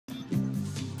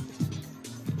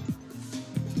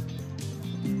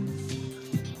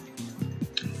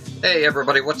Hey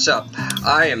everybody, what's up?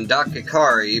 I am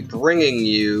Dakikari, bringing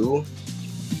you,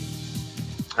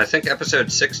 I think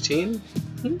episode 16?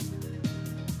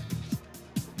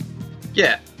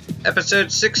 Yeah,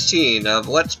 episode 16 of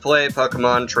Let's Play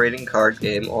Pokemon Trading Card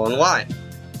Game Online.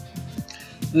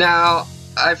 Now,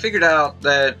 I figured out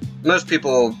that most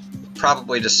people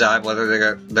probably decide whether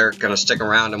they're going to stick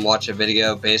around and watch a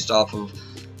video based off of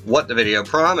what the video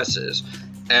promises.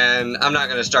 And I'm not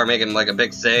going to start making like a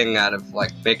big thing out of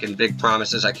like making big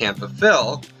promises I can't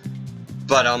fulfill,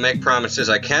 but I'll make promises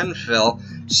I can fulfill.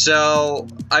 So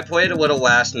I played a little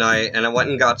last night and I went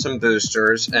and got some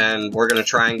boosters, and we're going to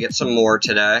try and get some more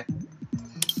today.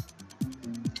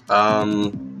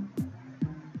 Yeah,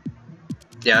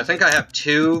 I think I have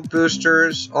 2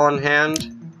 boosters on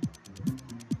hand,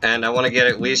 and I want to get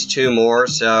at least 2 more,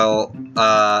 so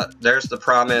there's the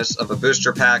promise of a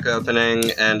booster pack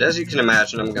opening, and as you can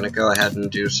imagine, I'm going to go ahead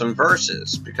and do some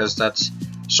verses, because that's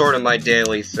sort of my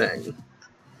daily thing.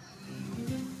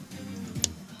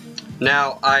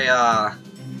 Now, I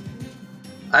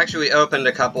actually opened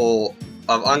a couple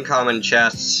of uncommon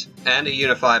chests and a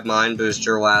Unified Mind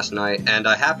booster last night, and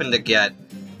I happened to get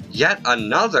yet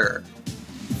another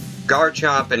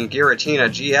Garchomp and Giratina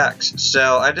GX,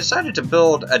 so I decided to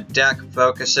build a deck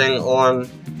focusing on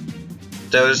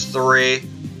those 3.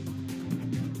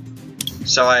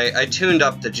 So I tuned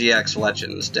up the GX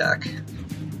Legends deck.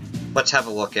 Let's have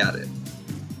a look at it.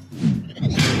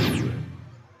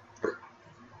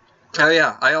 Oh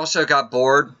yeah, I also got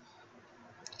bored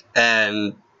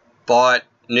and bought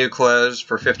new clothes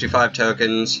for 55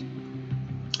 tokens,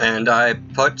 and I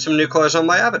put some new clothes on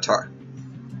my avatar.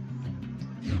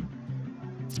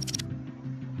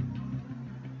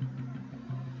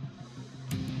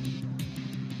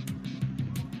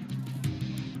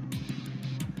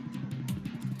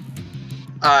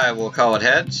 I will call it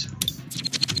heads.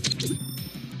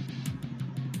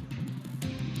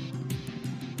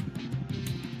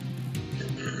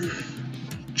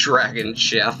 Dragon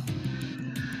Chef.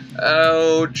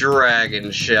 Oh, Dragon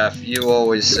Chef, you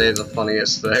always say the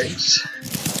funniest things.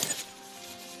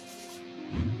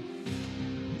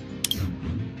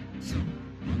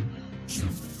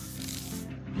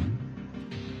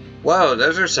 Whoa,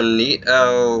 those are some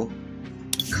neat-o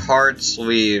card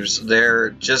sleeves. They're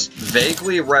just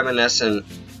vaguely reminiscent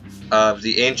of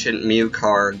the ancient Mew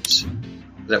cards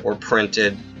that were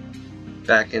printed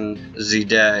back in the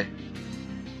day.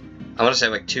 I want to say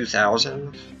like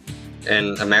 2000,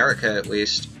 in America at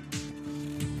least.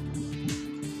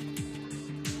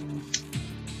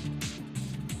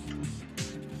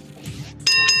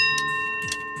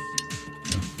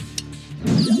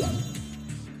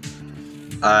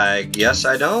 I guess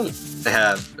I don't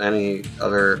have any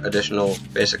other additional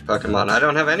basic Pokemon. I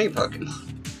don't have any Pokemon.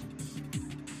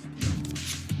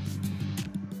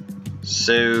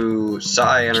 So,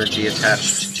 Psy Energy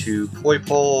attached to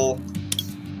Poipole,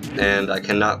 and I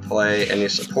cannot play any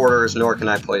supporters, nor can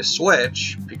I play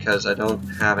Switch, because I don't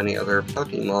have any other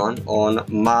Pokemon on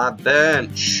my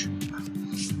bench.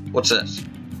 What's this?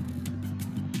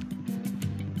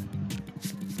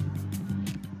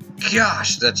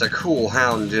 Gosh, that's a cool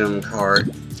Houndoom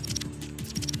card.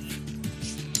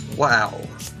 Wow.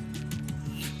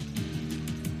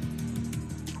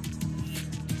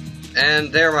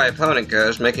 And there my opponent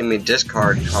goes, making me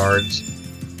discard cards.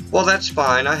 Well, that's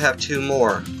fine, I have 2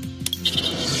 more.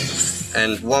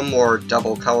 And 1 more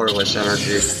double colorless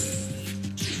energy.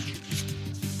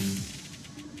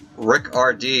 Rick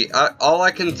RD. All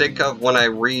I can think of when I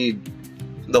read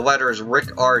the letters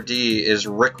Rick RD is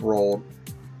Rickrolled.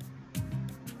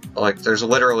 Like, there's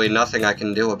literally nothing I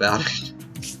can do about it.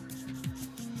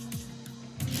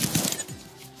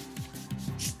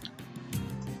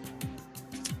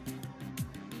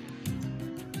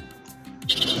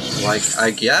 Like,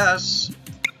 I guess.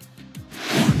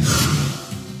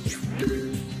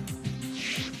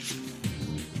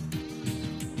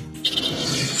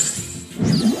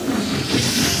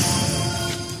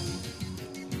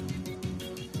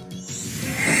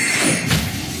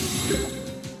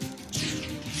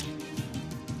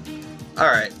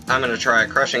 Alright, I'm gonna try a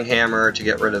Crushing Hammer to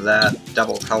get rid of that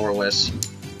double colorless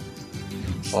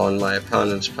on my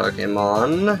opponent's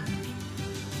Pokemon.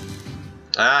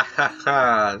 Ah ha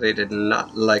ha, they did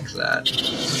not like that.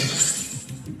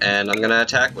 And I'm gonna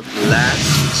attack with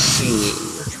Last Scene.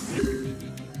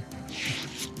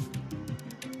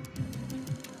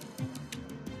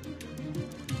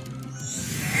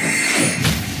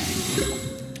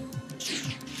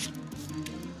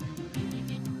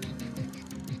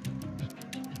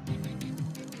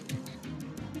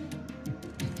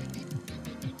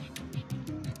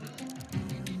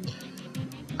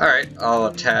 Alright, I'll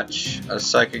attach a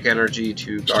Psychic Energy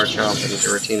to Garchomp and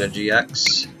Giratina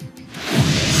GX.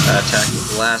 Attack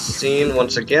with last scene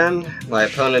once again. My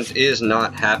opponent is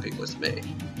not happy with me.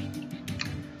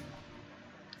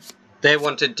 They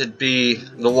wanted to be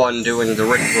the one doing the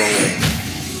Rickrolling.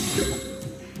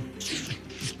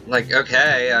 Like,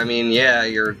 okay, I mean, yeah,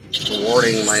 you're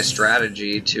thwarting my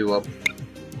strategy to a,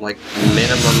 like,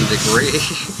 minimum degree.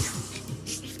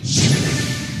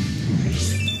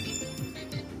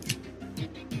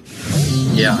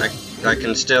 Yeah, I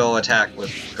can still attack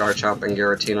with Garchomp and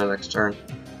Giratina next turn.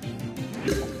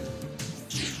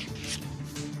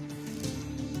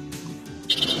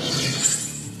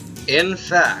 In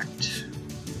fact,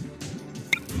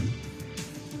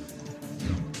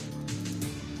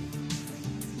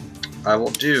 I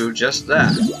will do just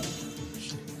that.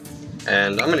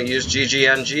 And I'm going to use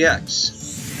GGN-GX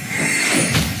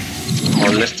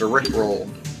on Mr. Rickroll.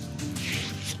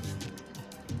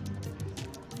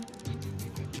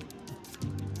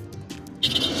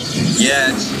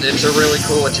 Yeah, it's a really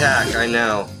cool attack, I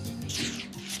know.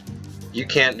 You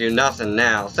can't do nothing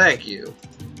now, thank you.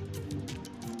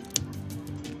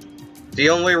 The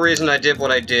only reason I did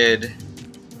what I did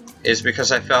is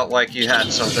because I felt like you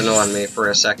had something on me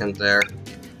for a second there.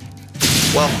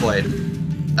 Well played.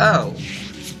 Oh.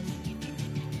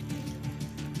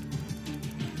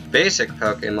 Basic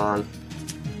Pokemon.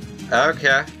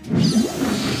 Okay.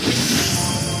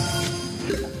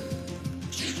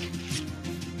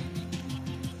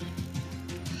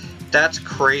 That's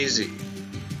crazy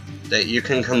that you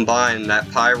can combine that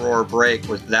Pyroar break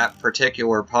with that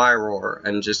particular Pyroar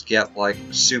and just get, like,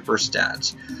 super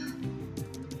stats.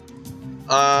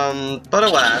 But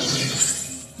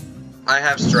alas, I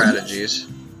have strategies.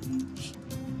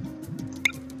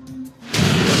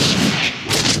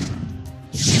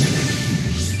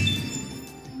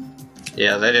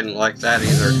 Yeah, they didn't like that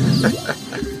either.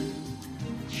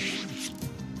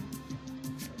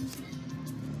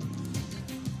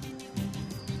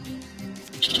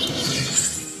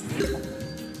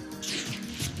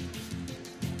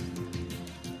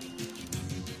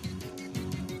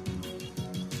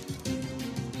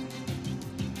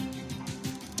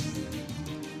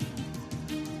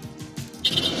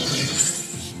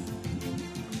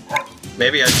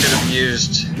 Maybe I should have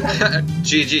used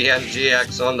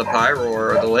GGN-GX on the Pyroar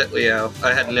or the Litleo.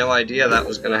 I had no idea that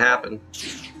was going to happen.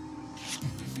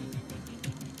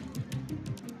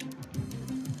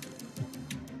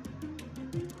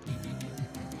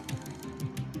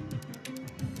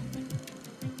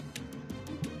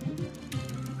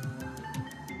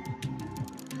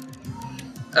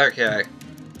 Okay.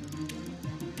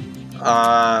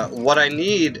 What I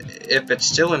need, if it's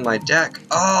still in my deck...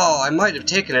 Oh, I might have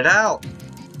taken it out!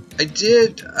 I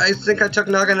did! I think I took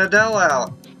Naganadel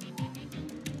out!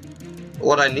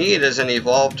 What I need is an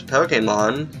evolved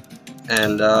Pokemon,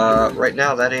 and, right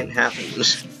now that ain't happening.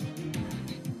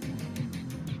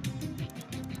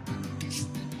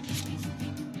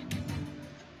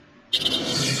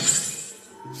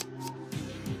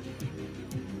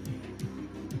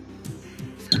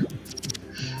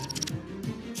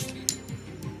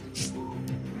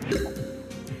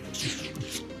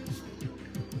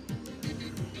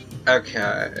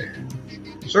 Okay.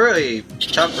 It's really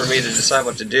tough for me to decide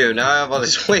what to do. Now I have all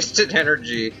this wasted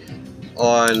energy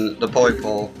on the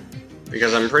Poipole,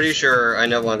 because I'm pretty sure I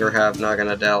no longer have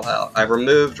Naganadel out. I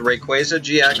removed Rayquaza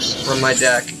GX from my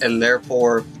deck, and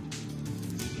therefore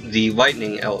the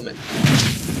Lightning element.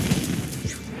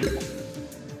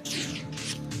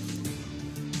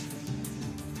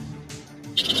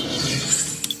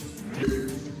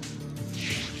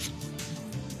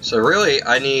 So really,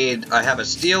 I have a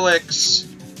Steelix,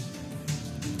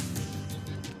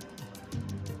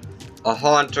 a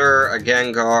Haunter, a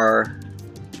Gengar.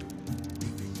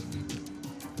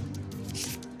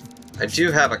 I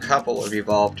do have a couple of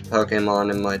evolved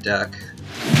Pokemon in my deck.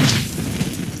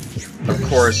 Of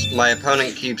course, my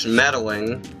opponent keeps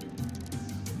meddling.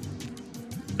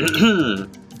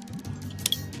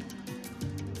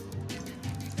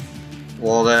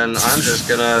 Well then, I'm just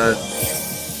gonna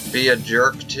be a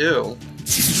jerk too.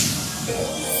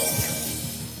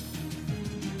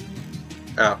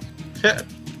 Oh.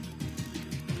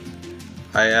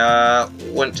 I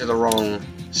went to the wrong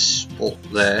spot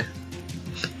there.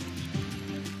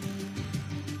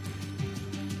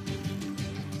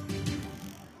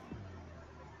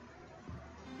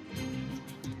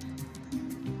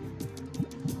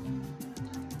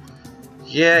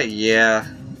 Yeah,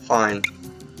 fine.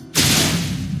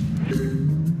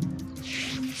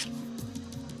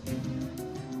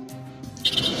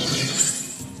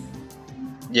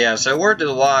 Yeah, so word to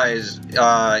the wise,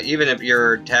 even if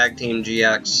your Tag Team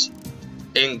GX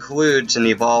includes an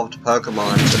evolved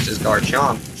Pokemon, such as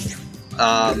Garchomp,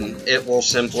 it will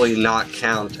simply not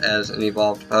count as an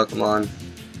evolved Pokemon.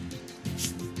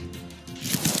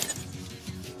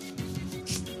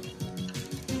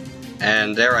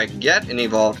 And there I get an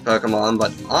evolved Pokemon,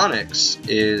 but Onix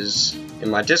is in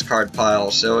my discard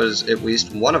pile, so is at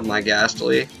least one of my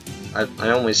Ghastly. I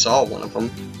only saw one of them.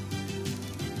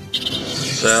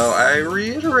 So I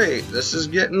reiterate, this is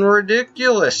getting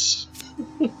ridiculous.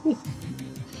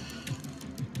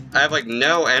 I have like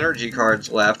no energy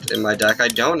cards left in my deck. I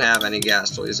don't have any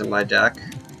Ghastlies in my deck.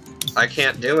 I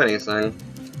can't do anything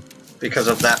because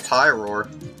of that Pyroar.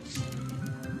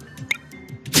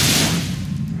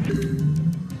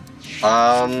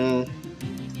 I'm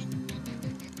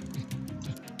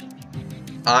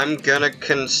gonna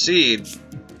concede,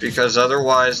 because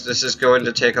otherwise this is going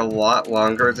to take a lot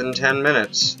longer than 10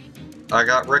 minutes. I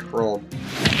got rickrolled.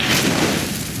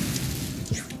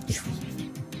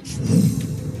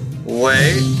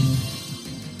 Wait.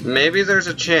 Maybe there's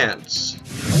a chance.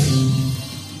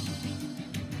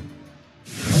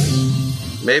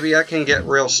 Maybe I can get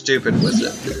real stupid with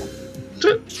it.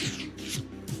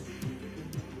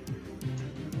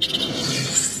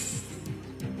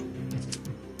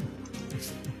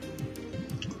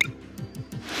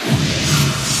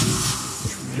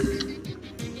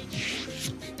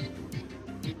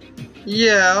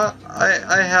 Yeah,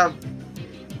 I have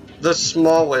the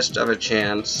smallest of a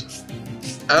chance.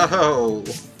 Oh!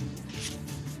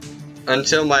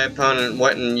 Until my opponent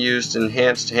went and used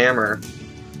Enhanced Hammer.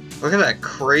 Look at that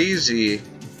crazy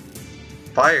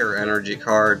fire energy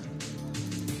card.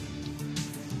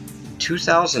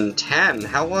 2010?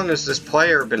 How long has this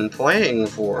player been playing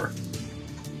for?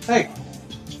 Hey!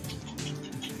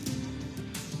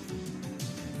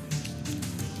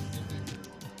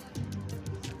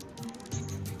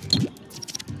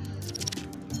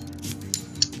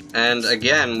 And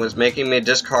again, was making me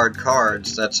discard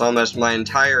cards. That's almost my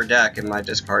entire deck in my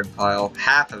discard pile.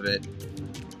 Half of it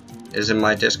is in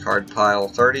my discard pile.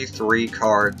 33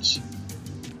 cards.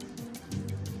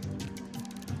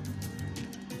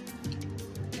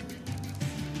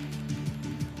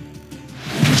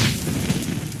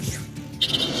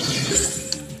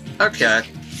 Okay.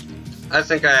 I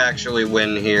think I actually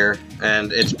win here,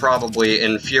 and it's probably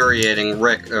infuriating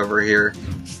Rick over here.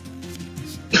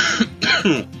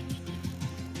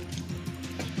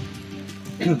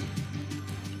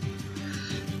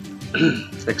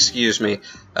 Excuse me.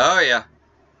 Oh yeah.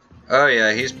 Oh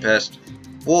yeah, he's pissed.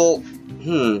 Well,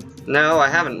 no, I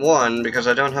haven't won because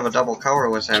I don't have a double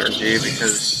colorless energy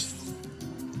because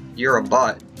you're a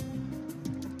butt.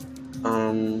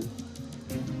 And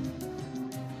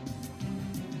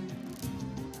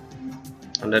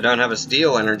I don't have a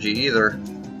steel energy either.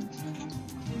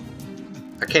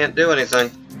 I can't do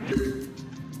anything.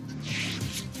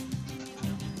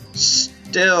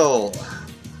 Still.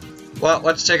 Well,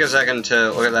 let's take a second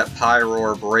to look at that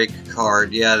Pyroar Break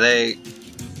card. Yeah,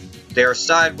 they're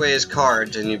sideways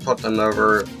cards, and you put them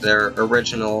over their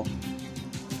original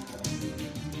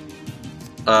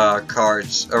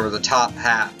cards over the top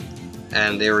half,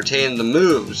 and they retain the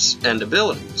moves and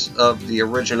abilities of the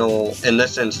original. In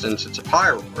this instance, it's a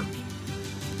Pyroar.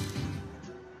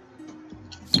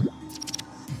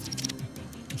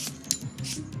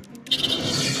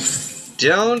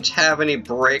 Don't have any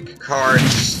break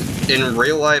cards in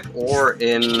real life or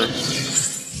in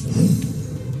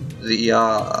the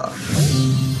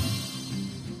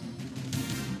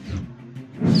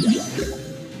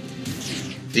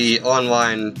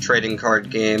online trading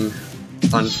card game,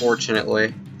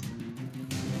 unfortunately.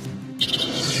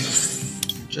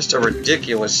 Just a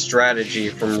ridiculous strategy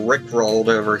from Rickrolled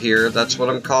over here, that's what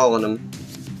I'm calling him.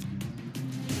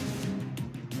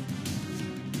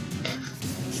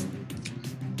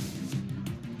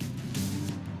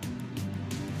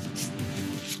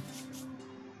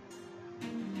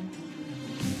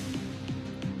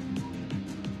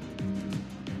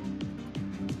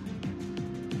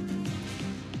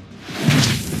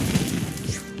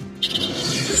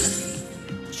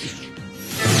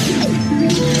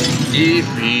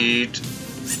 Defeat.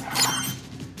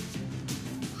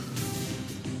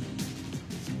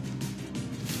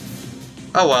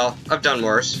 Oh well, I've done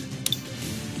worse.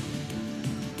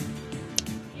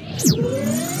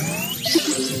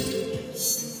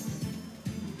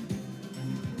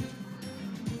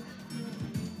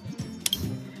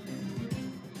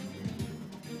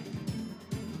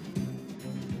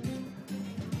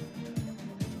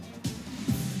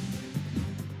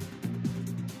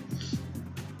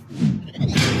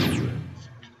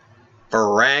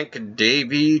 Frank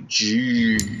Davy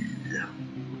G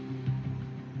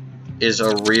is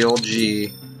a real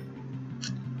G.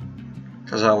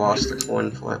 Because I lost the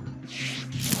coin flip.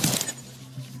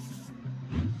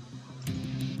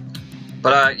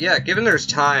 But yeah, given there's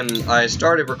time, I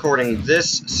started recording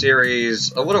this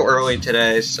series a little early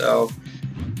today, so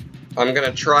I'm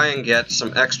gonna try and get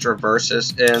some extra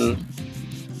verses in.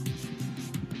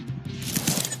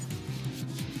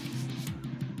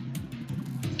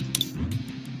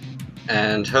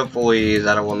 And hopefully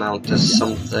that'll amount to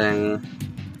something.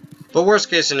 But worst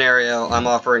case scenario, I'm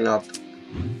offering up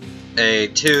a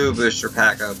 2 booster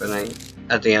pack opening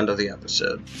at the end of the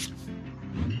episode.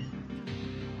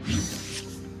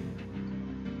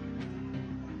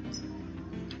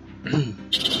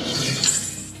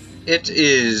 It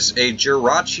is a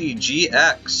Jirachi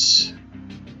GX.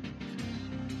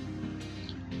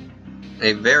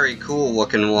 A very cool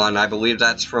looking one. I believe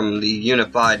that's from the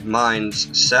Unified Minds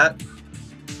set.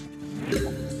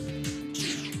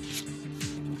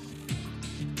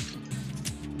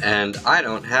 And I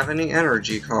don't have any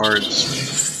energy cards.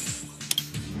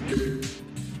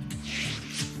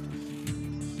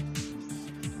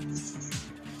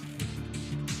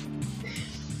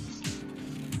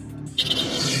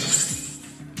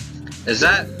 Is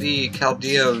that the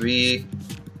Caldeo V?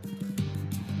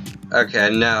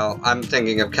 Okay, no, I'm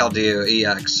thinking of Caldeo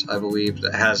EX, I believe,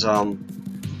 that has,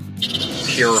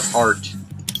 pure heart.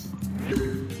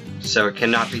 So it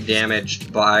cannot be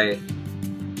damaged by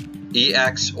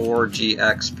EX or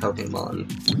GX Pokemon.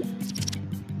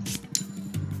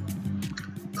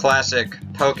 Classic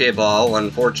Pokeball,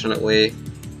 unfortunately.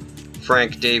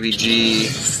 Frank Davy G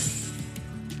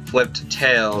flipped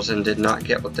tails and did not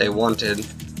get what they wanted.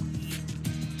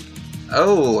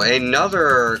 Oh,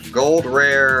 another gold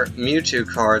rare Mewtwo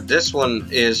card. This one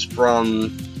is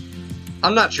from...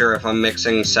 I'm not sure if I'm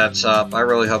mixing sets up. I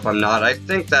really hope I'm not. I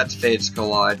think that's Fates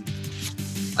Collide.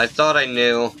 I thought I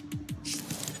knew.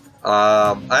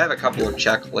 I have a couple of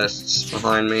checklists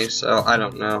behind me, so I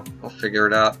don't know. I'll figure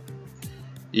it out.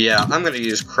 Yeah, I'm going to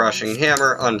use Crushing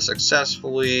Hammer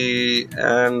unsuccessfully,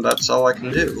 and that's all I can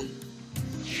do.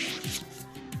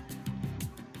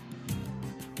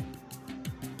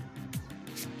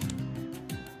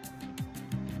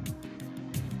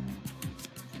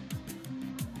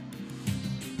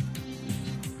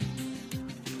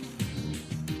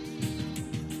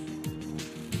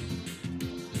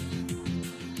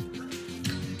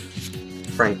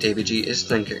 Frank Davy G is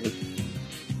thinking.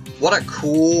 What a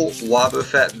cool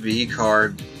Wobbuffet V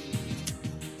card.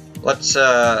 Let's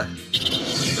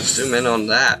zoom in on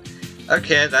that.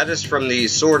 Okay, that is from the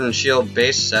Sword and Shield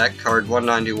base set, card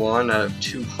 191 out of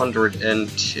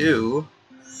 202.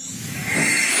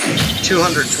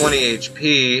 220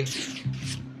 HP.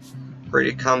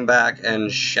 Pretty Comeback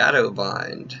and Shadow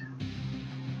Bind.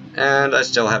 And I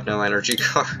still have no energy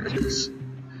cards.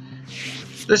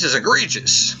 This is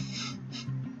egregious.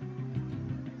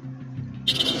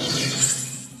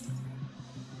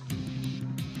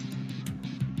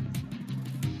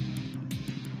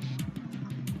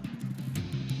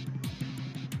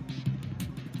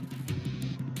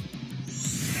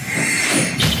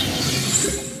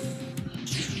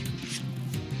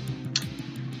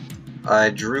 I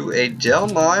drew a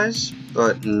Delmise,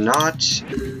 but not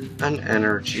an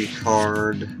energy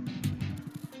card.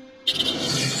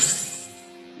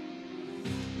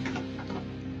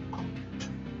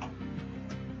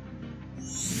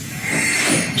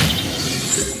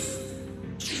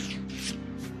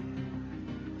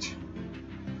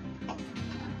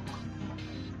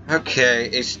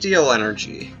 Okay, a Steel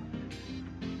Energy.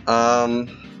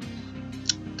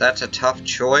 That's a tough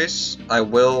choice. I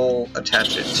will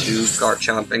attach it to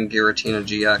Garchomp and Giratina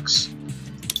GX.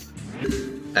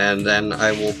 And then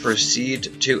I will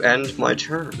proceed to end my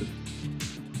turn.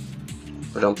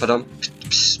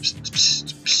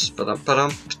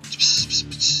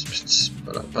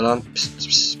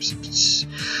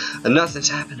 And nothing's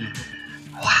happening.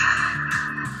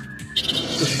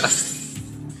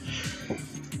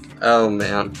 Oh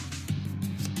man.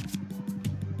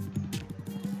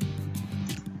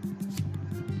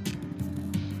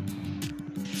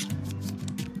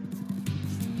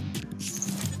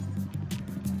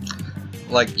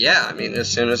 Like, yeah, I mean, as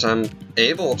soon as I'm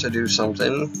able to do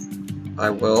something, I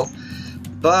will.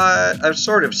 But I've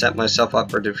sort of set myself up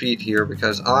for defeat here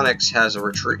because Onyx has a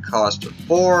retreat cost of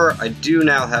 4. I do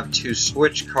now have 2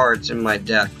 switch cards in my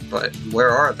deck, but where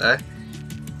are they?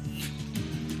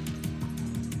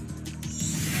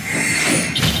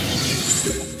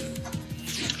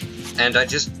 And I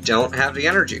just don't have the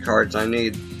energy cards I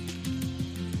need.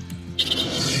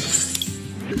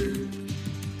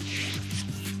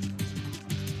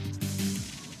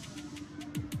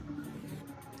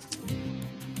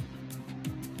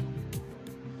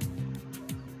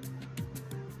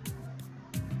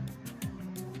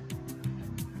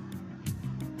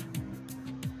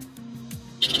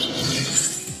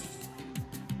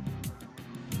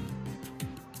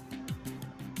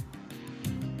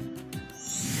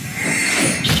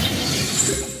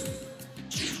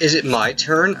 Is it my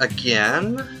turn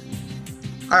again?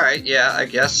 Alright, yeah, I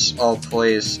guess I'll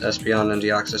place Espeon and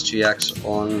Deoxys GX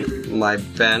on my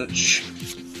bench.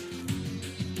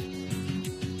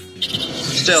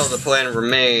 Still, the plan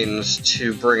remains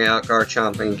to bring out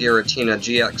Garchomp and Giratina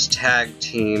GX Tag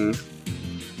Team.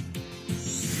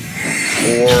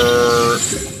 Or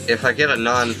if I get a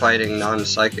non-fighting,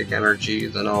 non-psychic energy,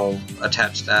 then I'll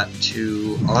attach that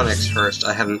to Onix first.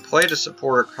 I haven't played a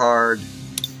supporter card.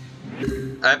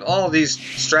 I have all these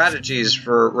strategies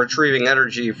for retrieving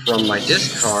energy from my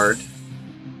discard,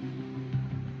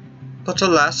 but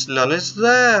alas, none is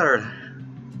there.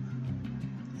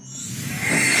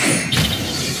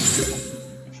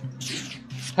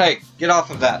 Hey, get off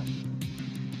of that.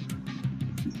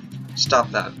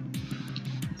 Stop that.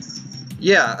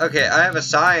 Yeah, okay, I have a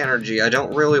Psy energy. I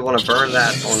don't really want to burn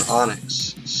that on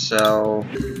Onix, so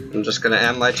I'm just going to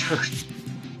end my turn.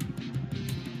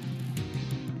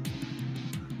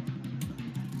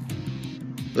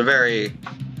 It's a very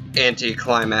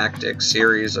anticlimactic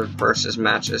series of versus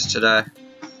matches today.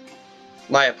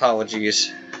 My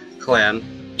apologies, clan.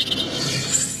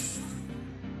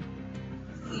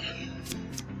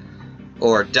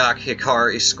 Or Doc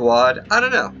Hikari Squad. I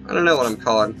don't know. I don't know what I'm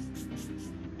calling.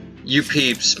 You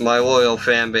peeps, my loyal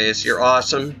fan base, you're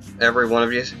awesome. Every one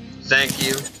of you. Thank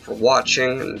you for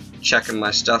watching and checking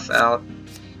my stuff out.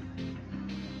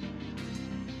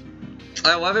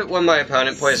 I love it when my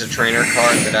opponent plays a trainer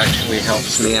card that actually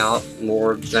helps me out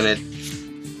more than it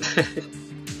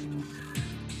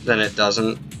than it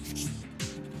doesn't.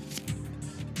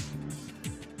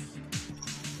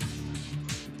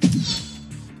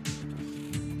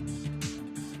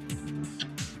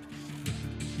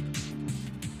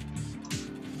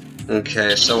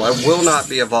 Okay, so I will not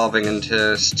be evolving into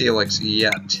Steelix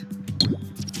yet.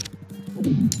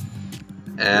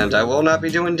 And I will not be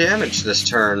doing damage this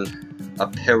turn.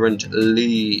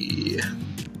 Apparently.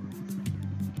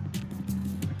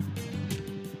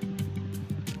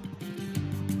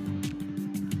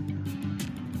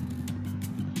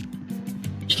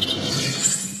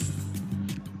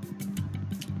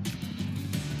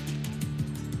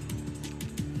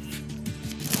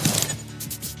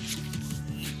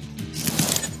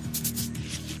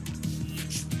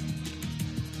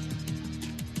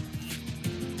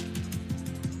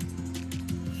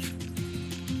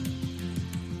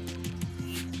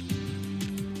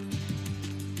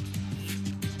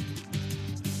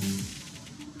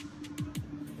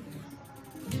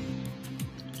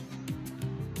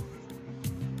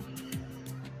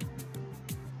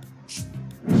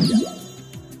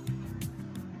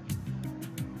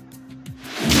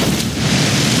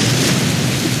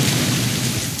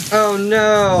 Oh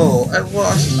no! I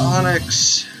lost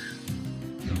Onix!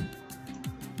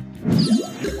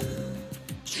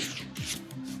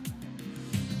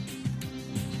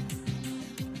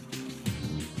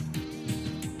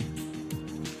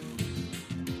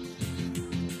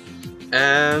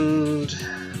 And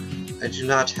I do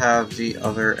not have the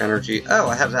other energy. Oh,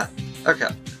 I have that. Okay.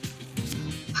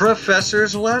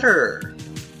 Professor's Letter!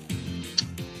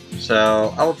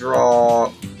 So, I'll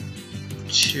draw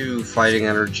 2 fighting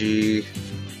energy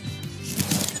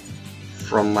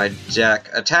from my deck,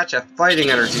 attach a fighting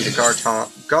energy to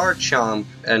Garchomp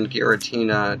and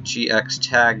Giratina GX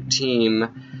Tag Team,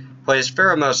 place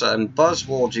Pheromosa and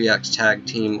Buzzwole GX Tag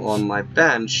Team on my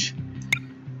bench,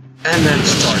 and then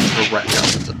start to wreck up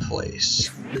the place.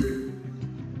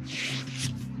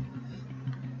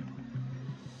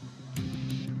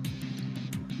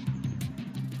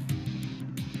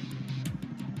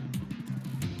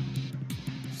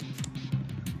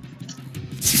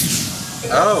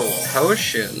 Oh,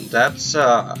 potion. That's,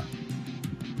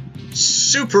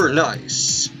 super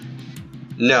nice.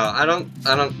 No, I don't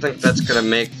think that's gonna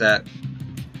make that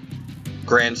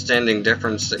grandstanding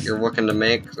difference that you're looking to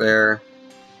make there.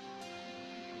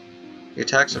 The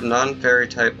attacks of non-fairy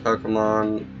type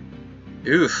Pokemon.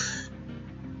 Oof.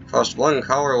 Cost 1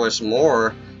 colorless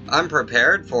more. I'm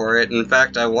prepared for it. In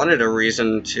fact, I wanted a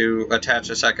reason to attach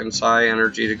a second Psy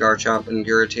energy to Garchomp and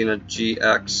Giratina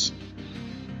GX.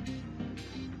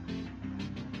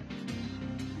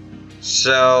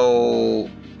 So,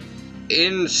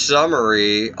 in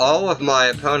summary, all of my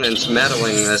opponents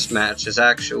meddling this match is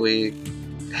actually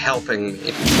helping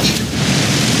me.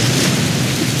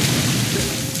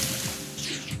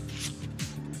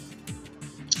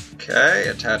 Okay,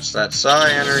 attach that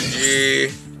Psy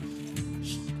energy.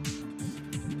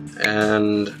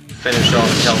 And finish off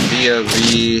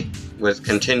Kelvia with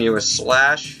continuous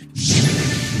slash.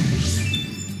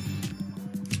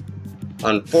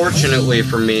 Unfortunately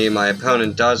for me, my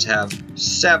opponent does have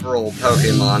several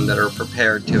Pokémon that are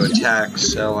prepared to attack,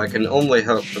 so I can only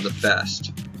hope for the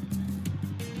best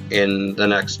in the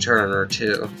next turn or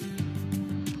two.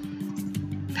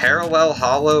 Parallel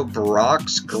Hollow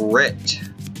Brock's Grit.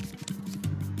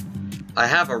 I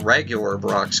have a regular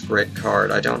Brock's Grit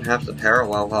card, I don't have the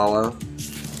Parallel Hollow.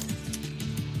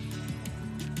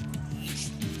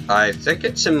 I think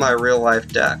it's in my real life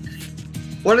deck.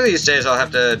 One of these days I'll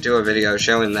have to do a video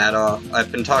showing that off.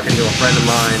 I've been talking to a friend of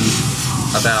mine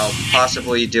about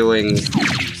possibly doing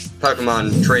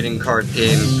Pokemon trading card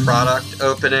game product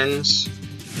openings.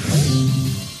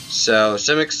 So,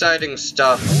 some exciting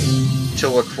stuff to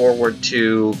look forward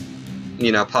to,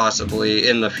 you know, possibly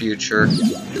in the future.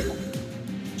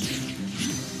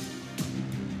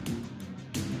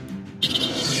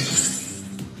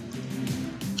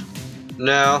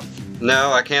 No,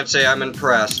 I can't say I'm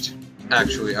impressed.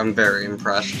 Actually, I'm very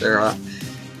impressed. They're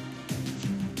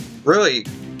really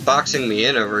boxing me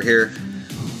in over here.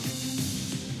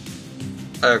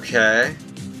 Okay.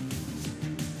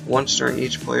 Once during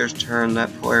each player's turn,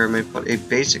 that player may put a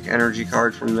basic energy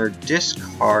card from their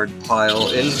discard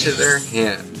pile into their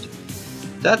hand.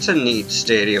 That's a neat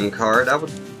stadium card. I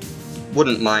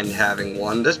wouldn't mind having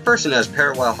one. This person has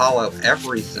Parallel Hollow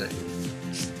everything.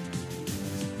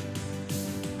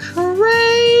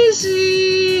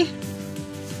 Crazy!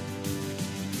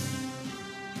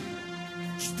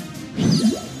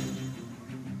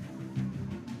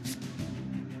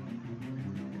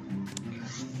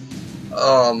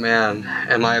 Oh man,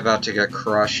 am I about to get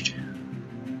crushed?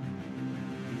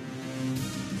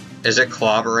 Is it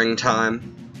clobbering time?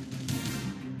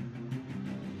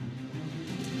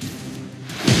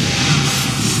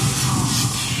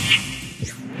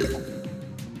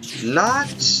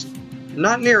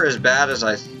 Not near as bad as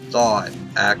I thought,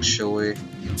 actually.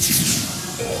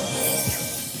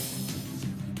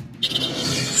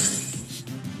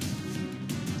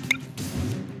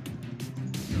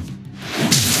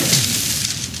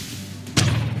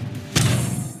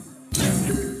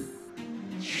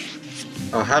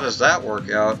 Oh, how does that work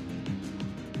out?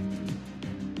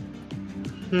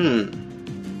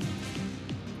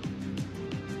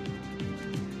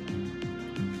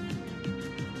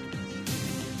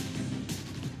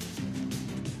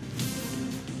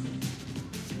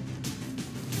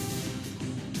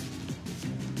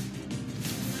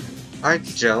 I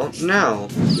don't know.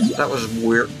 That was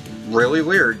weird, really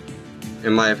weird,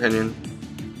 in my opinion.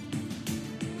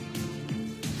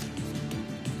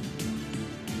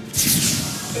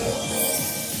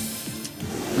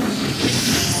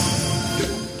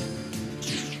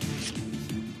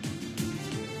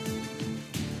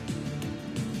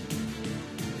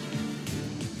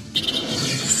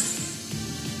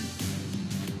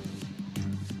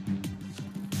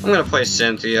 I'm gonna play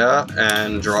Cynthia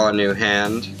and draw a new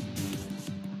hand.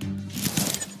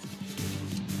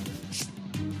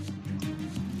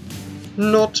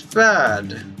 Not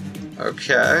bad.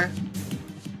 Okay.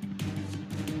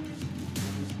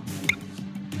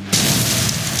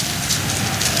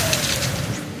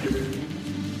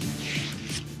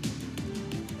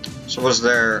 So was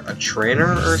there a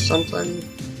trainer or something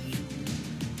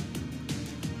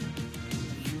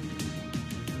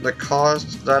that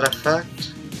caused that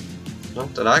effect?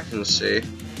 Not that I can see.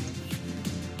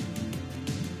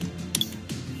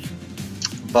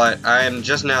 But I am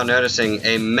just now noticing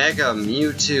a Mega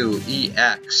Mewtwo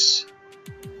EX.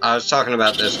 I was talking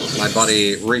about this with my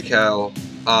buddy Rico.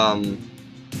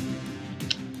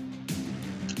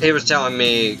 He was telling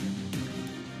me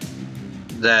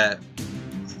that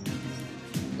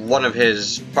one of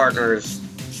his partner's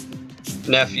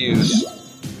nephews,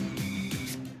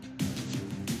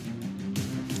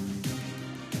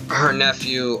 her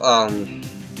nephew,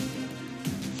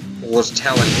 was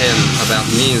telling him about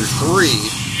Mew 3.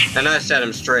 And I set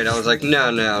him straight. I was like,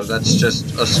 no, that's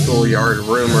just a schoolyard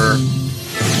rumor.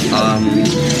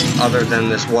 Other than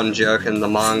this one joke in the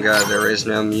manga, there is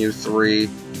no Mew 3.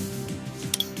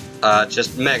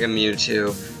 Just Mega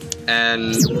Mewtwo.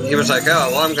 And he was like,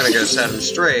 oh, well, I'm gonna go set him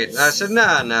straight. And I said,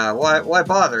 nah, why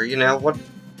bother? You know, what?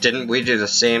 Didn't we do the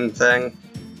same thing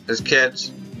as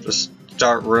kids? Just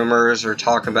start rumors or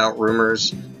talk about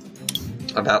rumors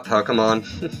about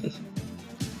Pokemon?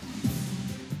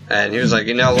 And he was like,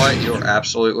 you know what, you're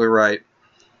absolutely right.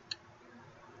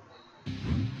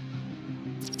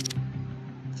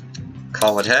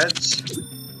 Call it heads.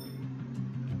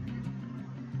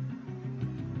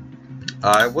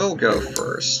 I will go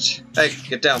first. Hey,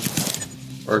 get down.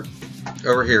 Or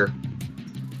over here.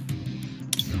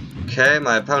 Okay,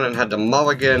 my opponent had to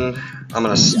mulligan. I'm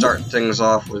gonna start things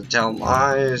off with Delm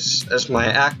Eyes as my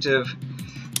active.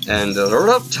 And alert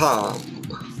up Tom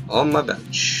on my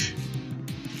bench.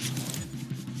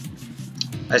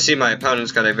 I see my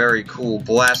opponent's got a very cool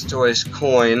Blastoise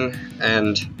coin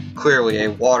and clearly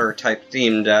a water type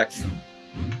theme deck.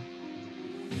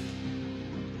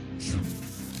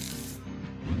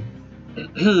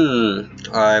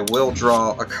 I will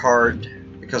draw a card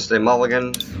because they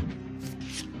mulligan.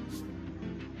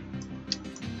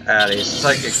 Add a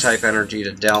Psychic type energy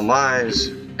to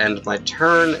Dalmise. End my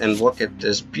turn and look at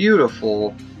this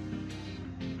beautiful,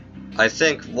 I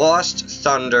think, Lost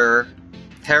Thunder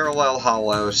Parallel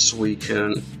Hollow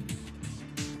Suicune.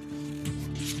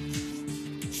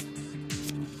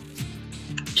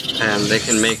 And they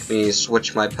can make me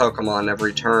switch my Pokemon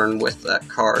every turn with that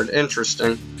card.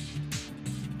 Interesting.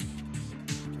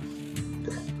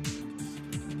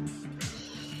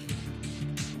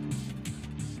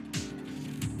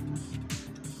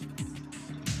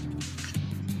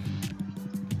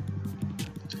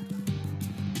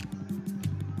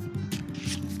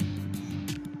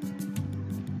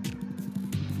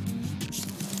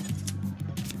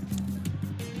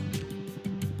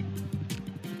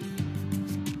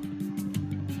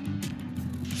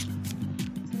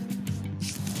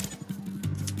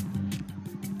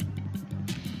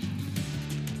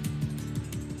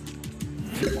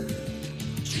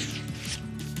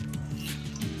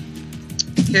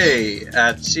 Okay,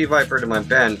 add Sea Viper to my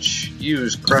bench.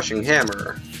 Use Crushing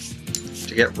Hammer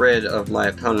to get rid of my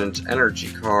opponent's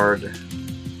energy card.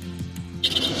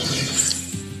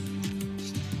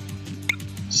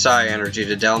 Psy Energy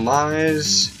to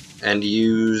Dalmise, and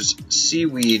use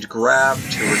Seaweed Grab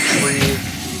to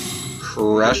retrieve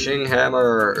Crushing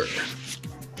Hammer.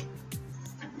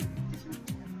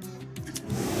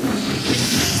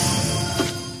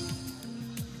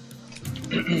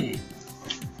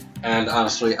 And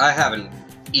honestly, I haven't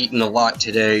eaten a lot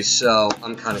today, so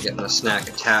I'm kind of getting a snack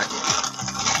attack.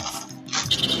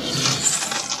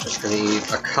 Just gonna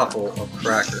eat a couple of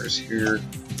crackers here.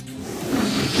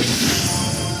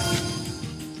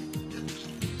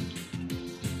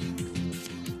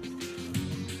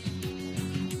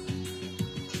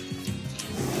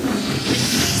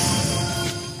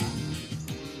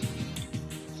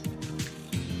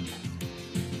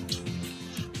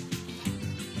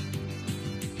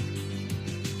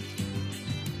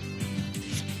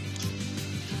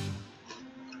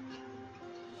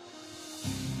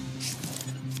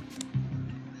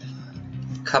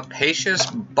 Capacious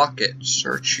Bucket.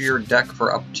 Search your deck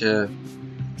for up to...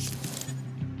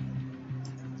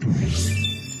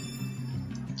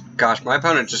 Gosh, my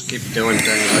opponent just keeps doing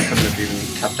things. I couldn't have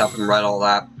even kept up and read all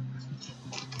that.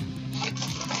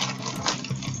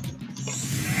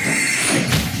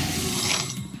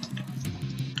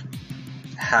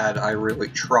 Had I really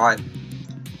tried.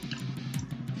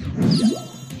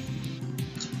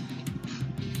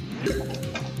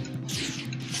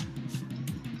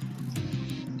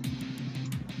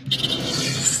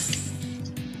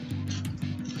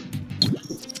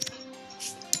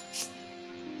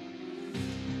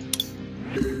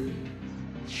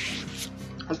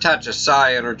 Attach a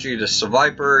Psy Energy to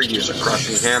Seviper, use a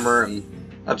Crushing Hammer, and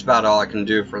that's about all I can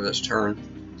do for this turn.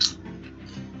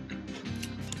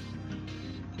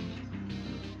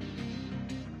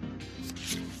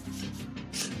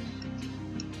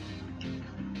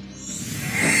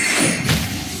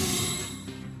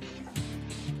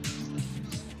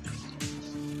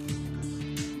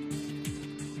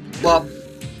 Well,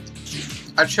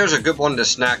 I chose a good one to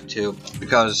snack to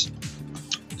because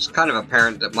it's kind of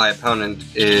apparent that my opponent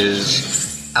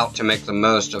is out to make the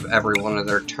most of every one of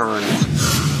their turns.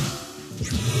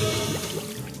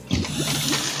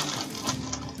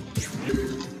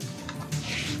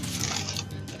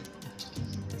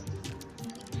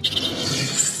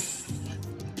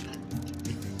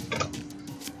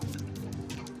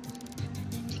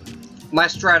 My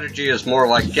strategy is more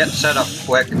like get set up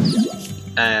quick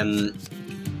and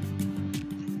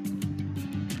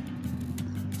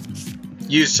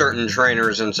use certain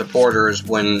trainers and supporters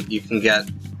when you can get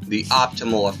the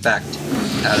optimal effect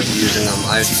out of using them.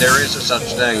 There is a such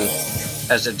thing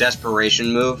as a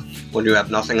desperation move when you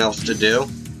have nothing else to do.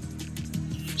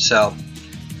 So,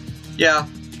 yeah,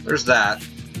 there's that.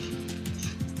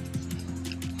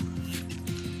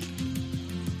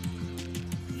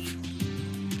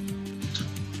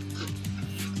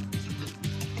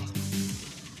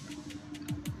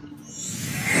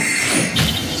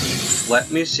 Let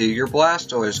me see your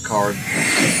Blastoise card.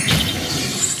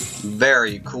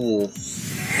 Very cool.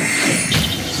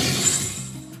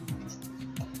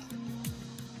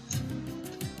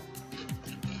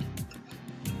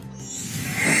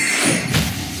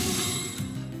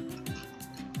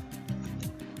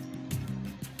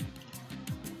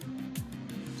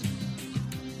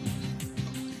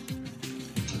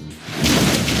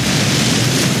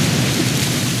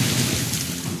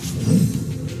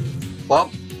 Well,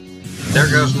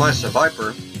 there goes my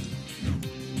Seviper.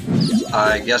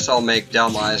 I guess I'll make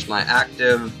Delmise my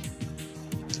active.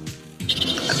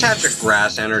 Attach a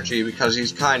grass energy because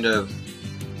he's kind of,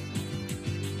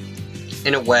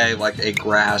 in a way, like a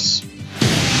grass /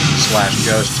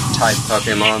 ghost type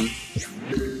Pokemon.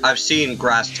 I've seen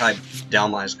grass type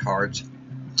Delmise cards.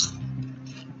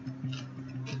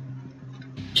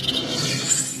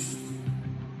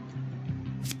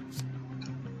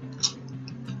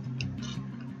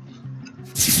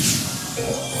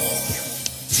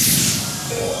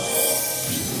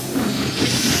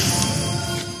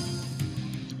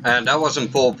 And I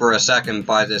wasn't fooled for a second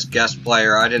by this guest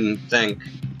player. I didn't think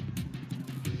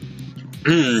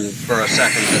for a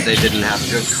second that they didn't have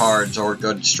good cards or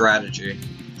good strategy.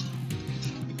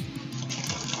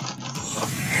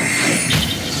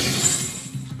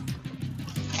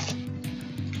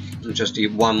 Just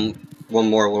eat one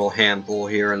more little handful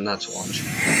here and that's lunch.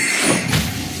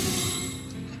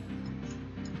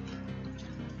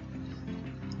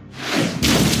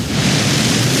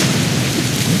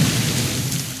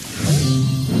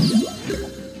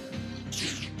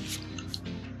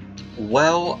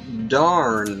 Well,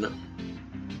 darn.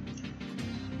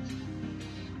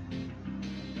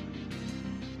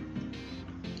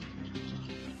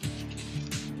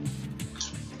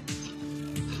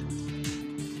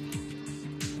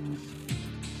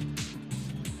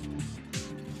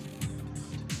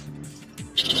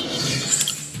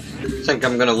 I think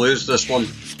I'm gonna lose this one.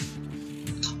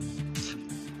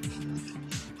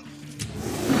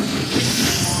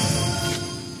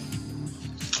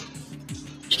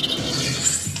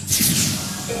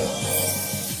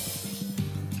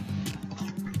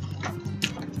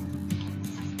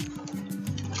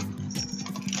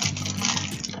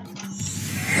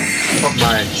 Put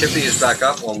my chippies back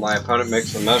up while my opponent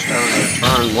makes the most out of their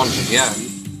turn once again.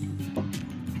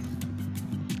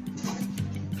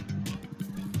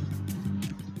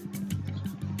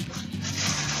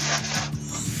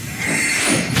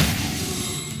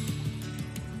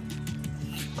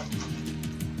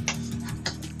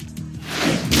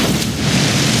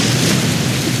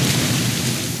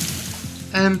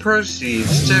 And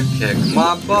proceeds to kick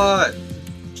my butt.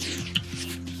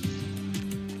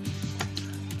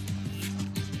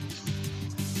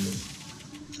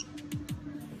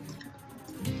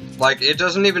 Like, it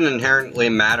doesn't even inherently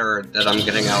matter that I'm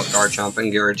getting out Garchomp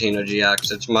and Giratina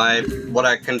GX. It's what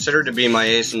I consider to be my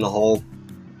ace in the hole.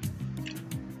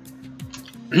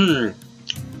 And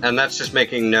that's just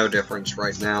making no difference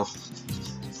right now.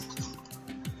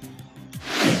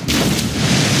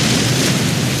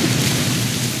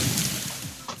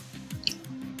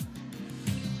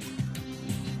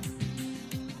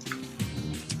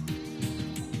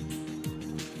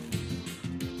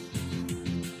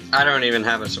 I don't even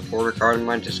have a supporter card in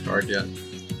my discard yet.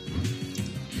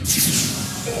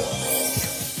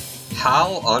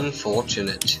 How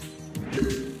unfortunate.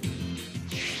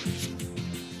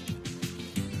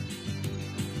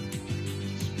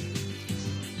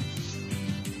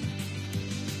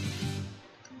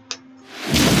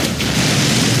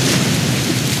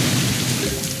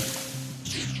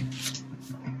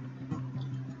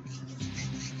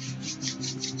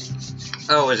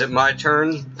 Oh, is it my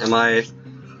turn? Am I...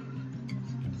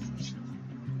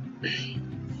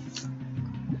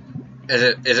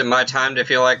 Is it my time to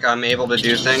feel like I'm able to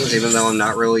do things, even though I'm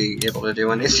not really able to do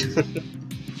anything?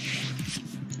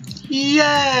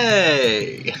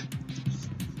 Yay!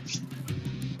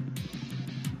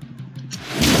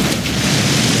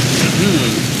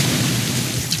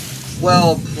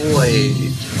 Well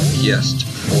played, guest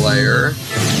player.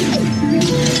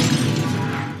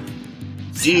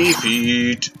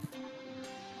 Defeat.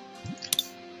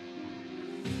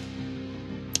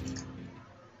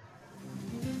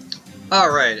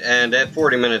 Alright, and at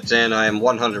 40 minutes in, I am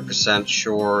 100%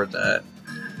 sure that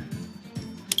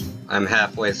I'm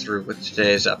halfway through with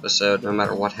today's episode, no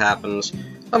matter what happens.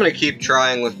 I'm going to keep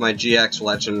trying with my GX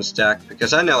Legends deck,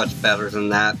 because I know it's better than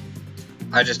that.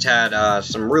 I just had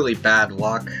some really bad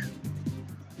luck,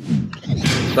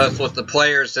 both with the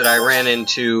players that I ran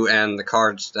into and the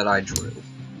cards that I drew.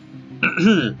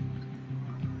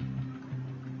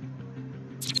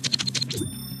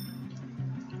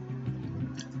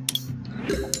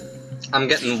 I'm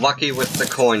getting lucky with the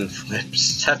coin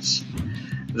flips.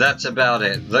 That's about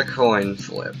it. The coin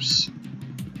flips.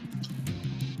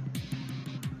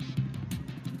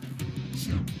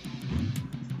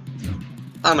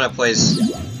 I'm gonna place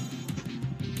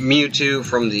Mewtwo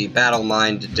from the Battle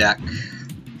Mind deck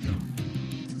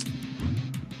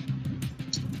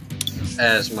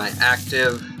as my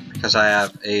active, because I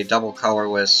have a double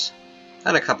colorless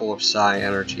and a couple of Psi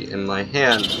energy in my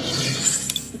hand.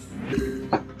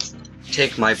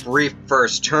 Take my brief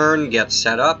first turn, get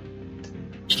set up,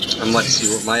 and let's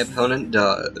see what my opponent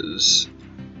does.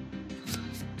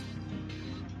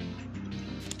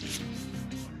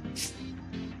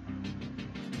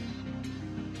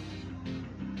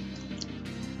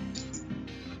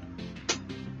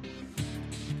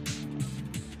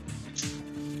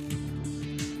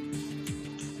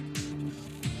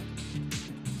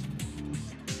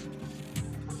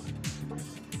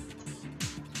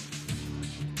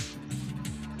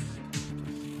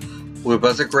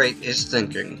 Wooba the Great is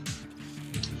thinking.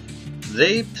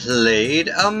 They played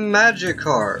a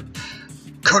Magikarp.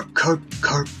 Carp, carp,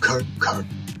 carp, carp, carp.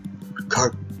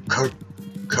 Carp, carp,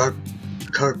 carp,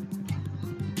 carp.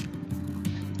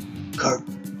 Carp.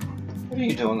 What are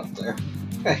you doing up there?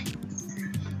 Hey.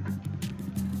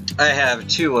 I have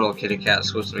two little kitty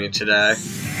cats with me today.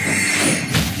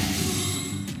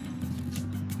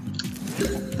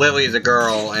 Lily the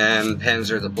girl and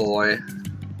Panzer the boy.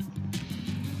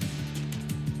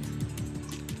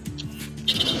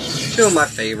 Two of my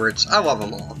favorites. I love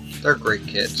them all. They're great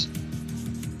kids.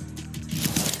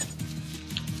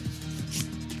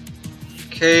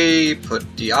 Okay, put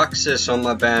Deoxys on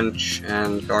my bench,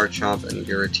 and Garchomp and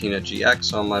Giratina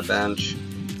GX on my bench.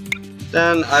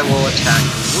 Then I will attack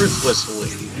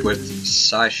ruthlessly with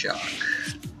Psyshock.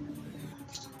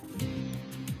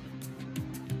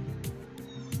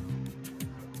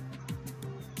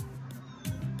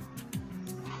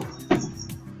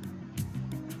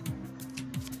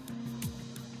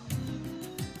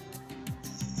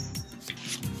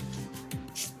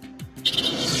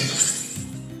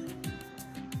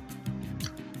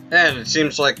 And it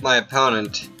seems like my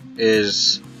opponent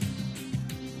is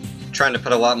trying to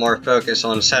put a lot more focus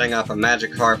on setting up a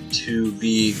Magikarp to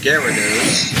be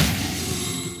Gyarados.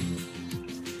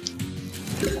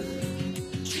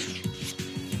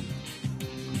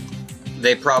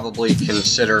 They probably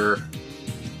consider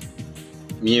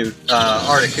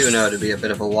Articuno to be a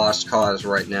bit of a lost cause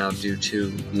right now due to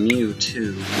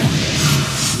Mewtwo.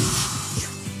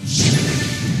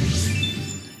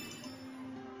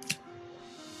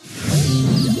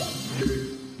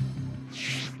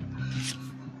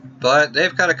 But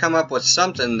they've got to come up with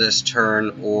something this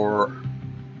turn, or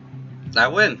I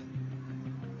win.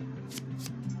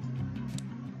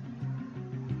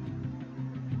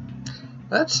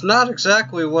 That's not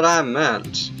exactly what I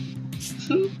meant.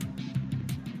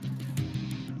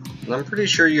 I'm pretty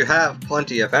sure you have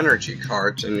plenty of energy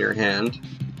cards in your hand.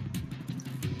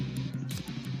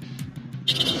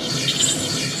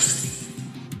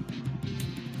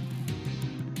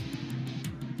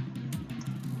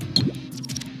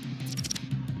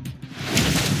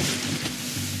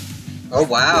 Oh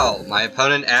wow, my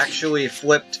opponent actually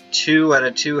flipped 2 out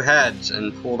of 2 heads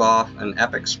and pulled off an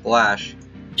epic splash.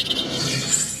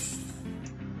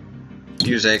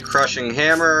 Use a crushing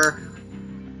hammer,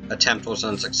 attempt was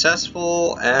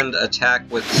unsuccessful, and attack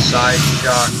with side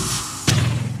shock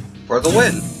for the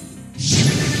win.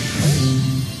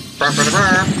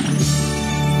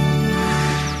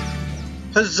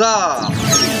 Huzzah!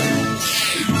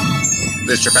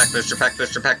 Booster pack, booster pack,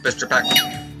 booster pack, booster pack.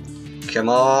 Come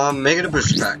on, make it a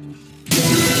booster pack.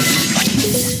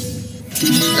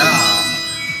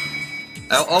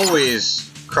 I'll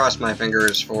always cross my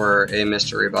fingers for a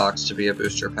mystery box to be a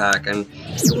booster pack, and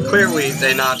clearly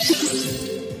they not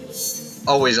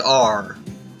always are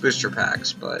booster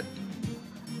packs, but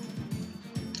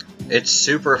it's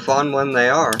super fun when they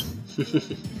are.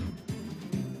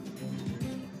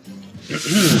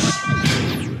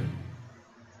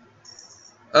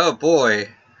 Oh boy.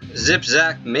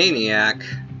 Zip-Zack Maniac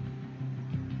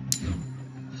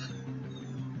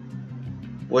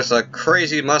with a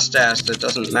crazy mustache that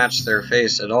doesn't match their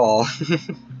face at all.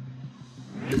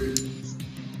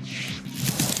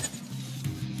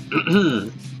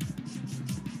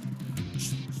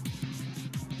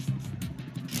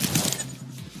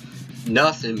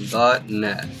 Nothing but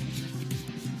net.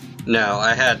 No,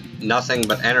 I had nothing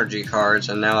but energy cards,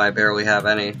 and now I barely have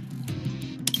any.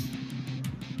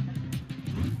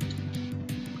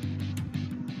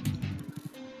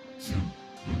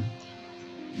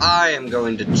 I am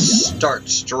going to start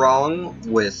strong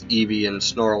with Eevee and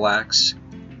Snorlax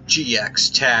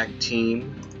GX Tag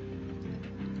Team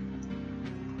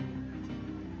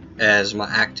as my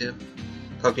active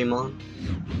Pokemon.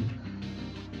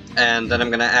 And then I'm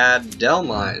going to add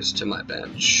Delmise to my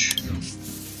bench.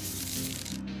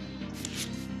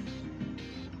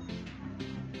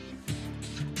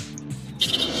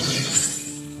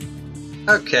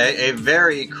 Okay, a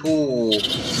very cool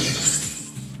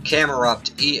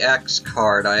Camerupt EX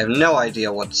card. I have no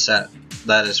idea what set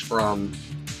that is from.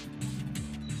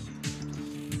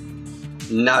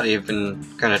 Not even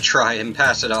gonna try and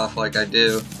pass it off like I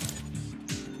do.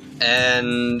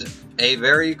 And a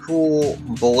very cool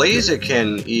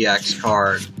Blaziken EX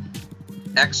card.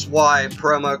 XY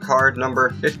promo card number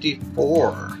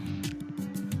 54.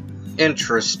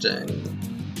 Interesting.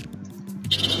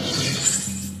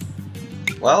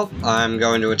 Well, I'm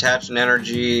going to attach an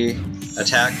energy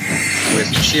attack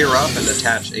with Cheer Up and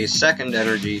attach a second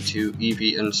energy to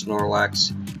Eevee and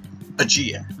Snorlax, a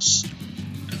GX.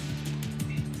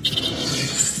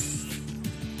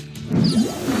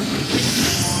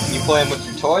 You playing with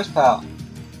your toys, pal?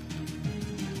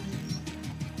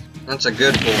 That's a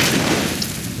good boy.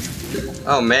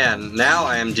 Oh man, now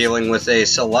I am dealing with a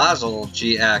Salazzle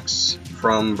GX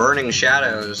from Burning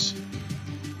Shadows.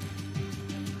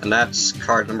 And that's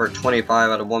card number 25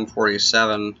 out of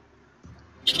 147.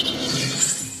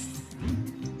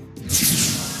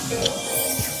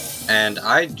 And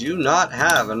I do not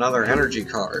have another energy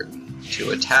card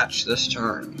to attach this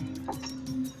turn.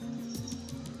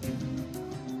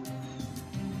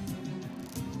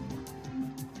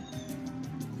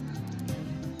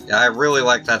 Yeah, I really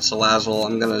like that Salazzle.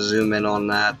 I'm gonna zoom in on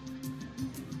that.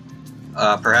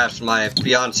 Perhaps my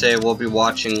fiance will be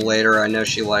watching later. I know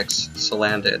she likes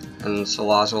Salandit and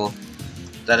Salazzle.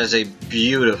 That is a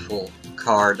beautiful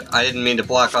card. I didn't mean to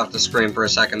block off the screen for a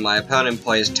second. My opponent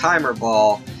plays Timer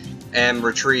Ball and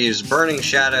retrieves Burning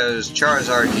Shadows,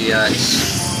 Charizard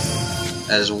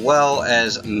GX, as well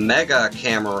as Mega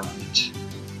Camerupt,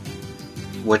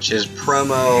 which is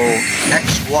promo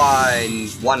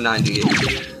XY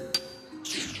 198.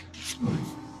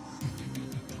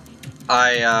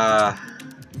 I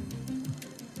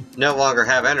no longer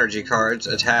have energy cards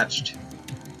attached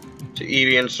to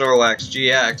Eevee and Snorlax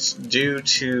GX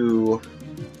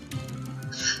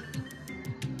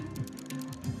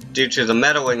due to the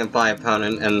meddling of my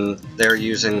opponent, and they're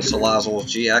using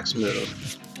Salazzle's GX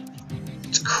move.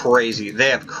 It's crazy. They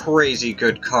have crazy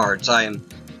good cards. I am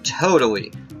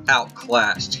totally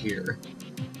outclassed here.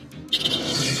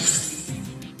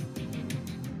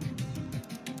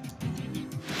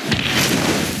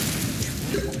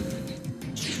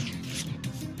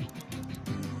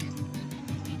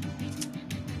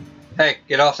 Hey,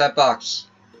 get off that box.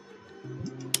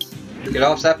 Get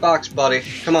off that box, buddy.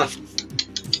 Come on.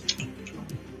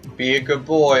 Be a good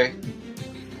boy.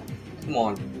 Come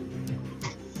on.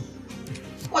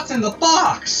 What's in the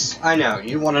box? I know,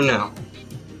 you want to know.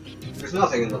 There's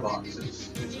nothing in the box. It's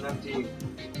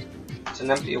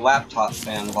an empty laptop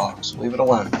fan box. Leave it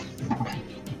alone.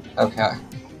 Okay.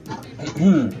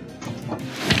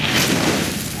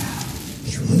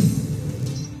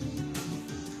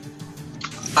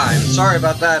 I'm sorry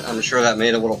about that. I'm sure that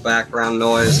made a little background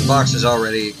noise. The box is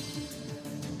already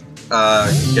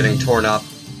getting torn up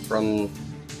from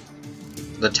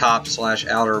the top /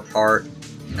 outer part,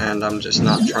 and I'm just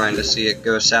not trying to see it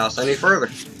go south any further.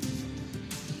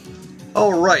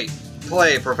 Alright,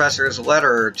 play Professor's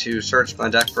Letter to search my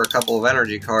deck for a couple of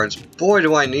energy cards. Boy,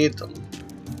 do I need them.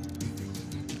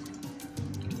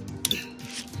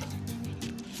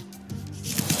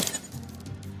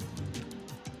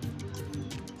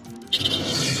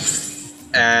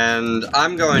 And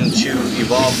I'm going to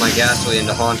evolve my Ghastly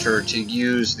into Haunter to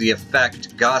use the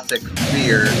effect Gothic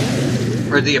Fear,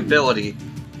 or the ability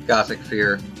Gothic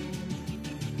Fear,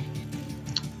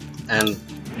 and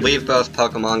leave both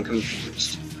Pokemon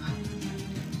confused.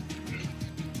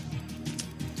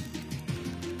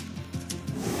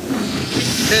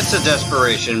 It's a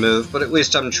desperation move, but at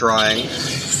least I'm trying.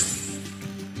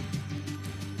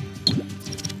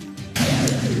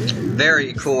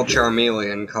 Very cool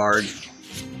Charmeleon card.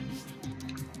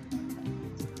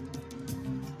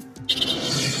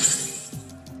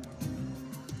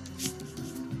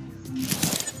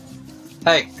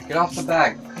 Hey, get off the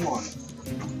bag. Come on.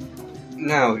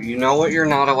 No, you know what you're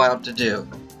not allowed to do.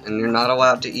 And you're not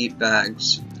allowed to eat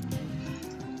bags.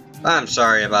 I'm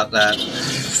sorry about that,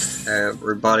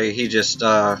 everybody. He just,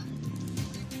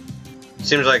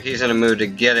 seems like he's in a mood to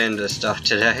get into stuff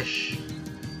today.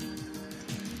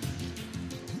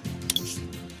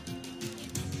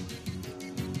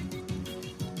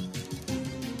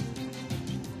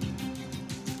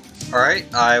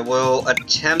 Alright, I will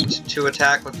attempt to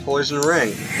attack with Poison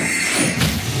Ring.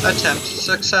 Attempt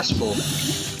successful.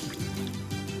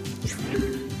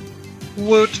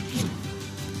 Woot!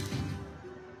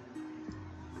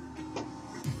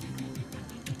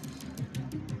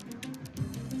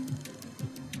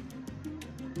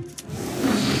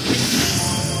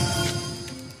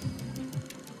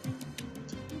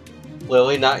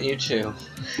 Lily, not you too.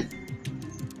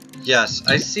 Yes,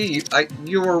 I see you.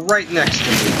 You were right next to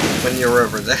me when you were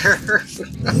over there.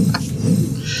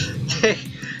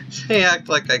 They act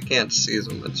like I can't see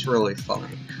them. It's really funny.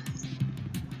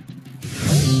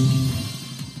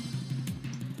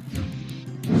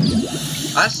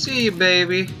 I see you,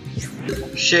 baby.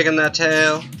 Shaking that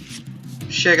tail.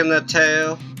 Shaking that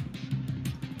tail.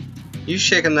 You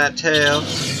shaking that tail.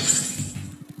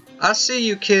 I see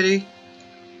you, kitty.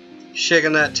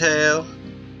 Shaking that tail.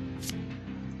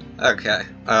 Okay,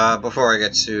 before I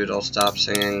get sued, I'll stop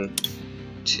singing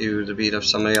to the beat of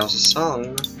somebody else's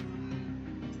song.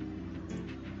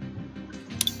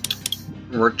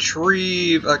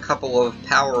 Retrieve a couple of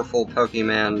powerful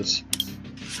Pokemons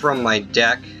from my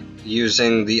deck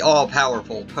using the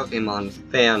all-powerful Pokemon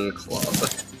Fan Club.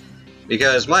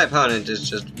 Because my opponent is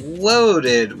just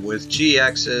loaded with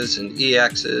GXs and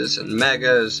EXs and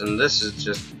Megas, and this is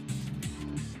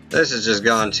just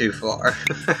gone too far.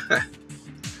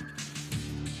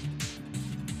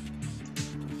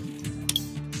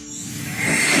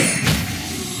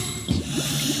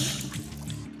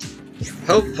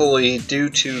 Hopefully, due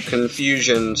to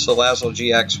confusion, Salazzle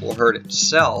GX will hurt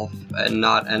itself and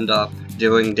not end up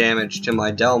doing damage to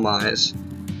my Dhelmise.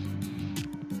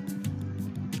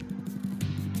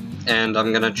 And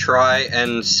I'm gonna try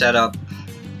and set up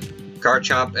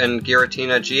Garchomp and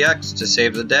Giratina GX to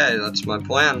save the day. That's my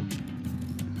plan.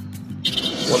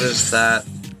 What is that?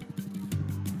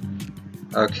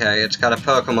 Okay, it's got a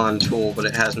Pokemon tool, but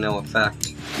it has no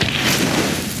effect.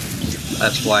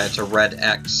 That's why it's a red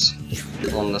X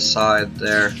on the side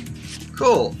there.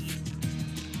 Cool.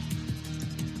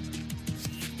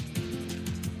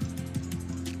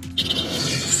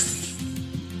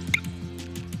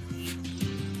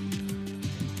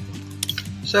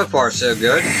 So far, so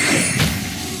good.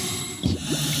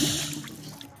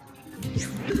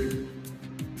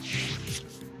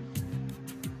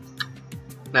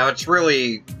 Now, it's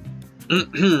really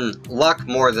luck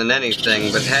more than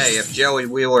anything, but hey, if Joey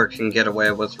Wheeler can get away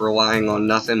with relying on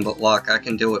nothing but luck, I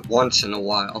can do it once in a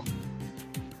while.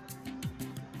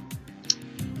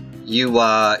 You,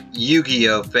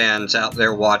 Yu-Gi-Oh! Fans out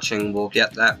there watching will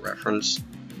get that reference.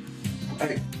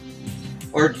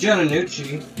 Or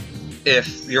Jonanuchi,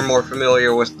 if you're more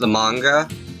familiar with the manga.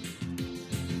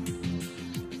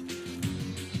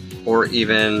 Or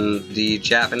even the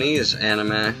Japanese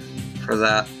anime, for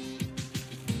that.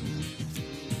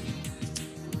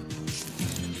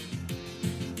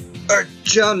 Or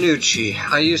Jonuchi.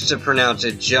 I used to pronounce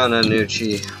it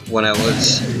Jonanuchi when I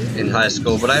was in high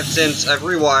school, but I've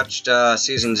rewatched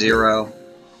season 0.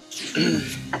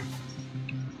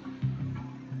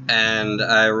 And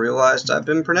I realized I've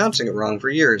been pronouncing it wrong for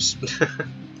years.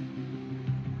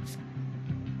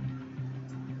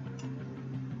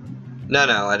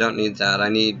 No, I don't need that. I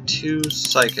need 2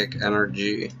 psychic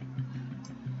energy.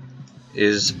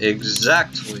 Is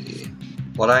exactly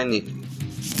what I need.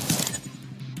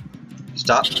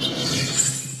 Stop.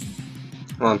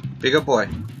 Come on, be a good boy.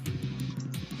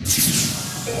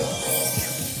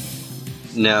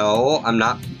 No, I'm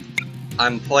not.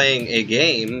 I'm playing a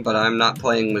game, but I'm not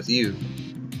playing with you.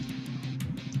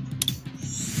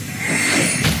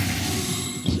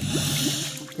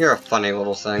 You're a funny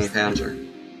little thing, Panzer.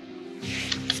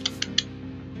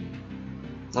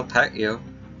 I'll pet you.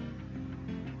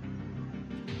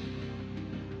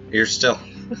 You're still...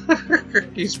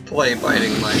 He's play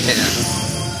biting my hand.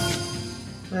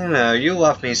 I know, you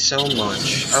love me so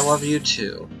much. I love you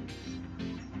too.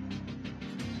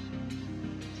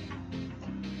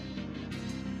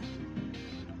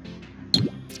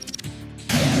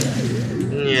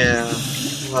 Yeah,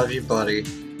 love you, buddy.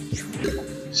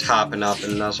 He's hopping up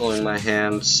and nuzzling my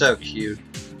hand. So cute.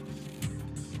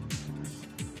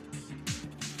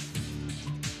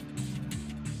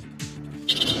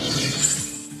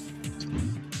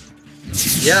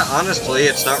 Yeah, honestly,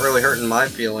 it's not really hurting my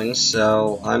feelings,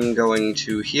 so I'm going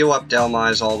to heal up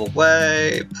Dhelmise all the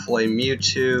way, play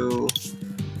Mewtwo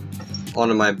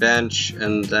onto my bench,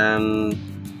 and then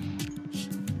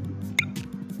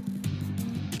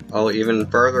I'll even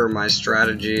further my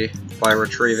strategy by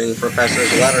retrieving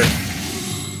Professor's letter.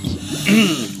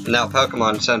 Now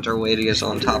Pokemon Center Lady is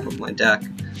on top of my deck.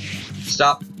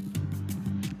 Stop.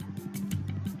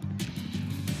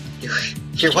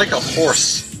 You're like a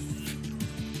horse.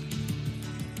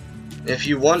 If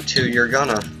you want to, you're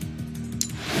gonna.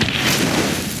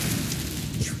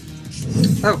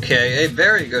 Okay, a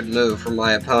very good move from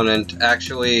my opponent,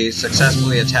 actually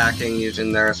successfully attacking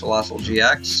using their Salazzle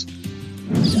GX.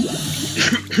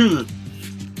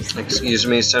 Excuse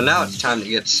me, so now it's time to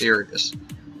get serious.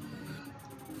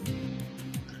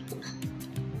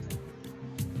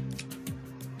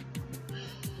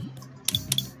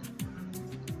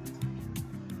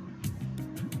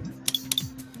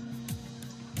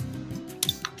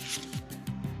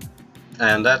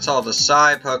 And that's all the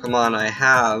Psy Pokemon I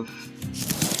have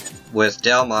with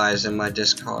Delmise in my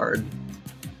discard.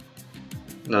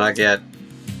 Then I get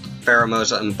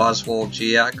Pheromosa and Buzzwole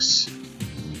GX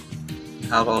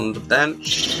out on the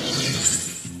bench.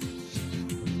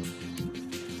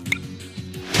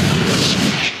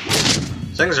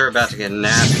 Things are about to get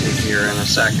nasty here in a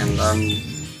second. I'm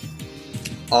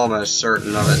almost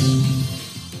certain of it.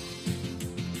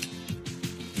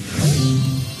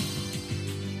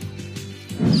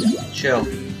 Chill.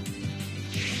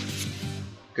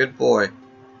 Good boy.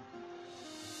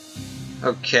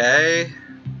 Okay.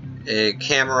 A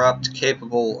Camerupt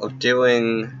capable of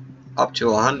doing up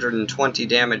to 120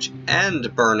 damage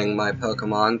and burning my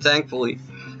Pokemon. Thankfully,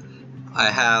 I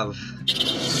have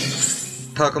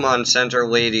Pokemon Center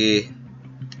Lady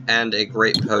and a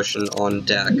Great Potion on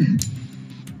deck.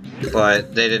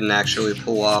 But they didn't actually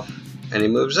pull off any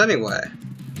moves anyway.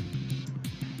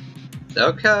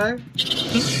 Okay.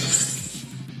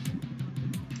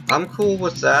 I'm cool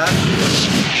with that.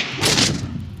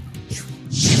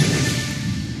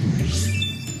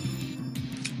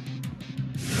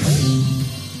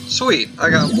 Sweet, I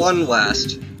got one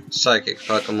last Psychic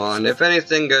Pokemon. If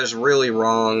anything goes really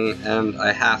wrong and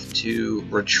I have to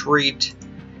retreat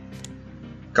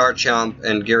Garchomp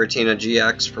and Giratina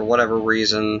GX for whatever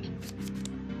reason,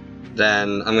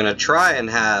 then I'm going to try and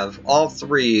have all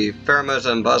three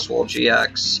Pheromosa and Buzzwole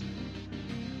GX,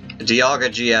 Dialga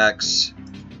GX,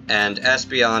 and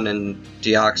Espeon and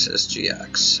Deoxys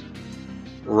GX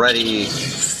ready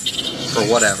for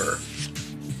whatever.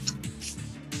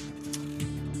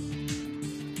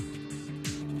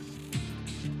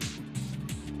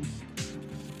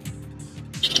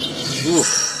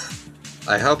 Oof.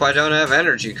 I hope I don't have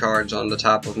energy cards on the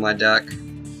top of my deck.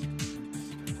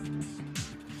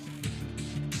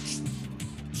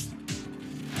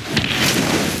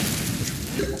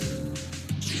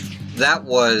 That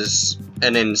was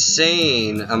an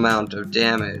insane amount of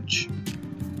damage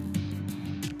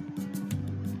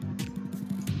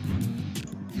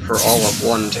for all of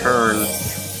one turn.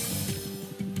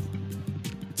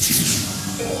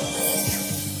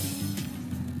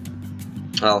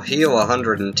 I'll heal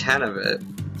 110 of it.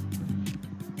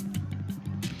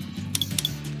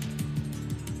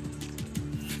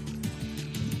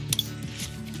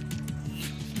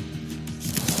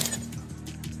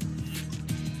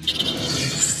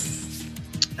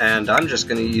 And I'm just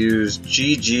going to use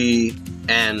GG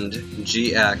and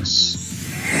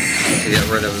GX to get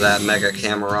rid of that Mega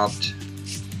Camerupt.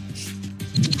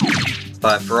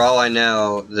 But for all I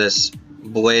know, this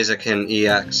Blaziken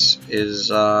EX is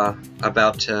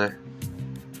about to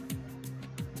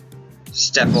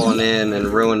step on in and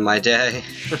ruin my day.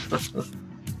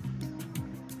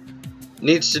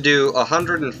 Needs to do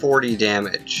 140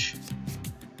 damage.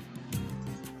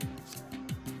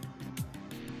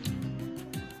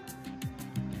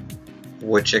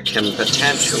 Which it can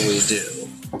potentially do.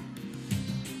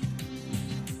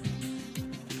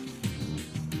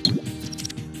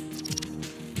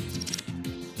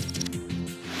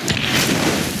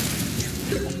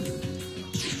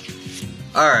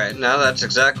 Alright, now that's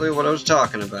exactly what I was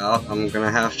talking about. I'm gonna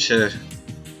have to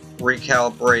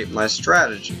recalibrate my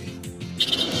strategy.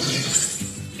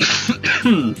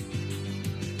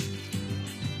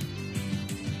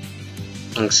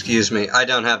 Excuse me, I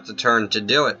don't have the turn to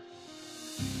do it.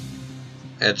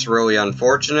 It's really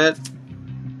unfortunate.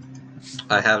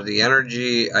 I have the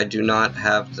energy, I do not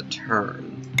have the turn.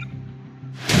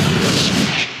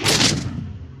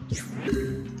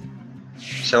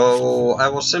 So I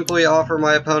will simply offer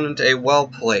my opponent a well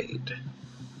played.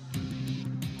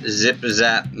 Zip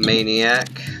Zap Maniac.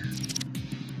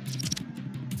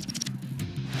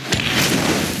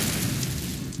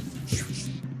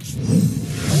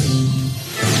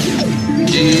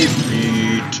 Defeat.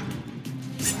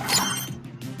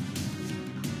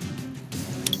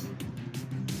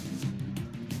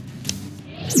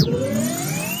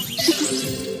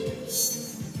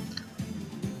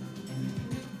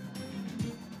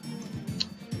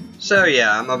 So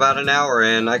yeah, I'm about an hour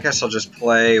in. I guess I'll just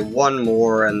play one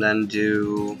more and then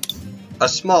do a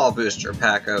small booster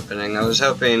pack opening. I was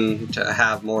hoping to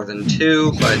have more than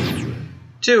two, but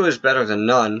two is better than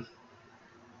none.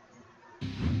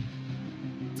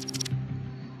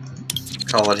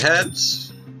 Call it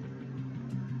heads.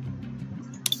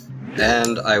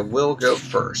 And I will go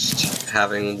first,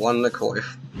 having won the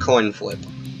coin flip.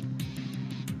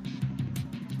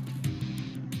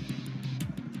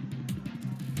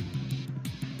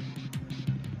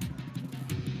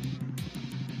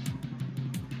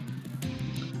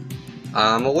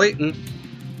 I'm awaiting.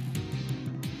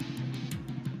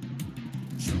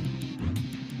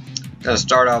 Gonna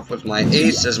start off with my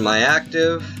ace as my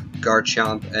active,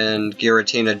 Garchomp and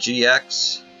Giratina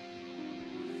GX.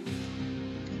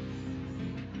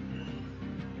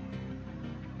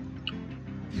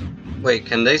 Wait,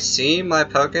 can they see my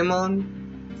Pokémon?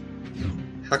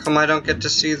 How come I don't get to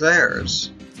see theirs?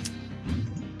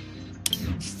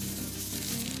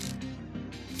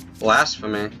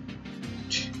 Blasphemy.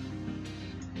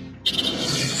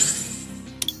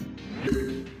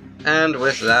 And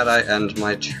with that, I end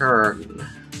my turn.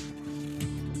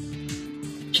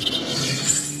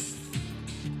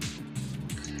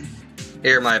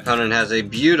 Here, my opponent has a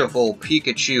beautiful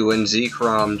Pikachu and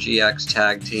Zekrom GX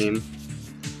tag team.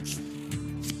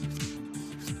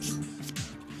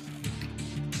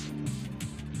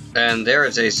 And there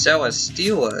is a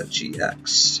Celesteela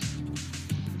GX,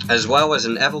 as well as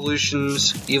an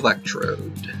Evolutions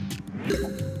Electrode.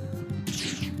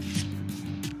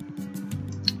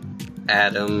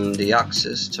 Add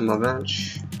Deoxys to my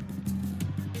bench.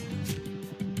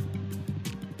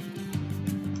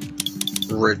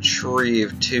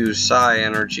 Retrieve 2 Psi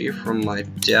Energy from my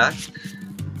deck.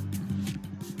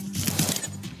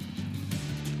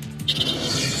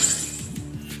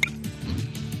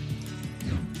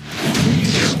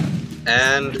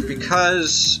 And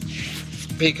because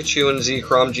Pikachu and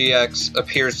Zekrom GX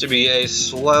appears to be a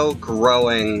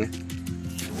slow-growing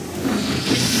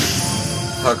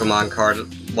Pokemon card,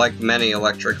 like many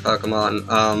electric Pokemon,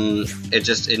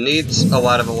 it needs a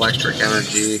lot of electric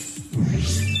energy.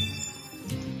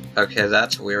 Okay,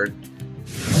 that's weird.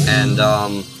 And,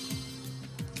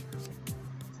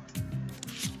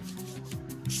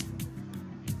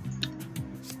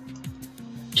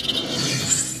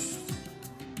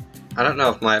 I don't know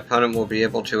if my opponent will be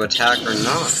able to attack or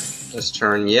not this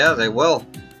turn. Yeah, they will.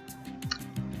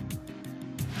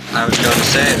 I was going to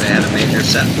say they had a major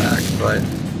setback, but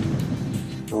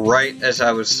right as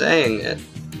I was saying it,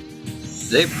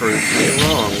 they proved me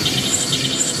wrong.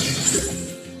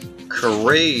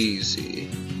 Crazy.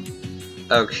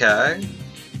 Okay.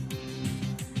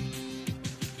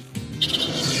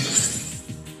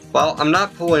 Well, I'm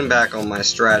not pulling back on my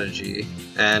strategy,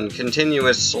 and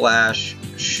Continuous Slash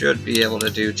should be able to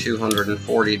do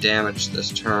 240 damage this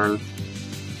turn.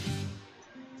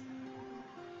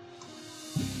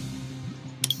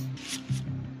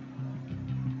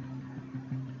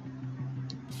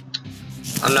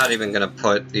 I'm not even going to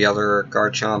put the other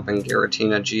Garchomp and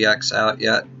Giratina GX out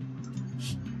yet.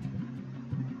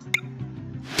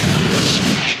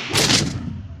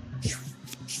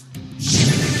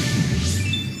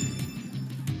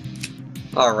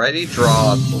 Alrighty,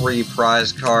 draw 3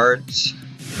 prize cards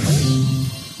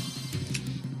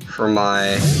for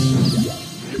my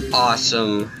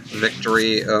awesome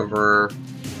victory over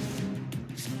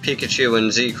Pikachu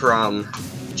and Zekrom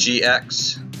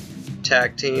GX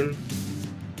tag team.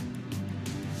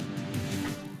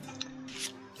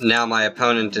 Now my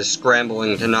opponent is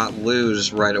scrambling to not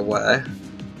lose right away.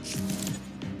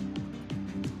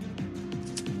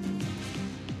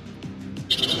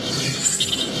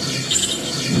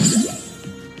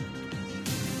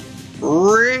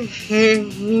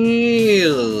 Really?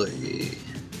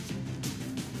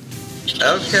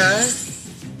 Okay.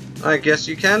 I guess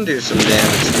you can do some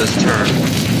damage this turn.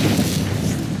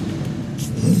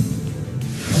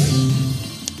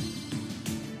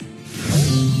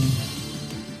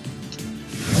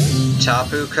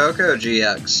 Tapu Koko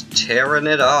GX, tearing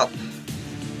it up.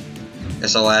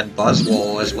 Guess I'll add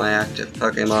Buzzwole as my active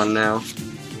Pokemon now.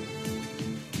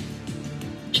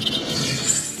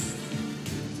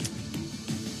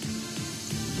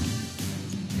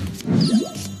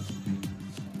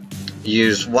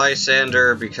 Use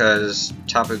Lysander because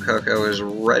Tapu Koko is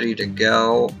ready to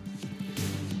go.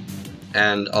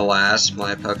 And alas,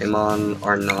 my Pokemon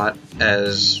are not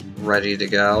as ready to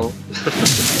go.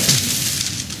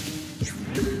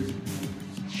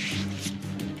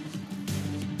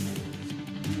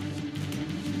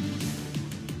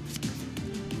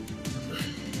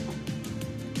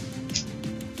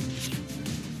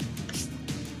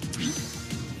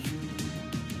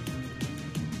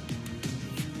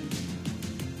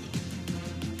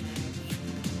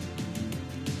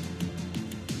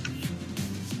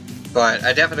 But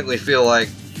I definitely feel like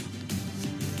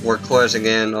we're closing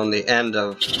in on the end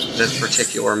of this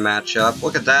particular matchup.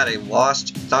 Look at that, a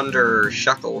Lost Thunder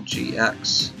Shuckle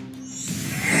GX.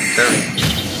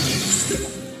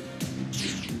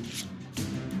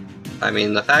 I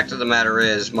mean, the fact of the matter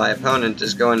is, my opponent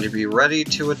is going to be ready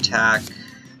to attack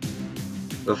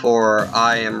before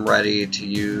I am ready to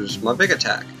use my big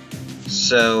attack.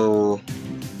 So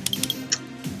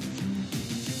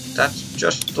that's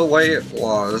just the way it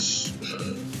was.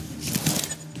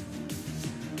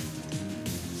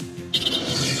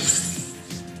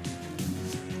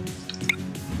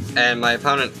 And my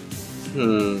opponent,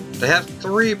 they have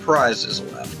 3 prizes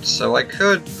left, so I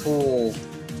could pull...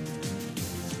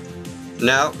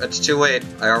 No, it's too late.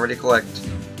 I already clicked.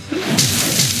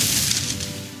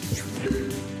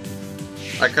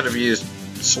 I could have used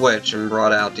Switch and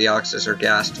brought out Deoxys or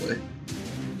Ghastly,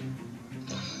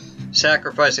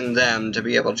 sacrificing them to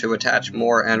be able to attach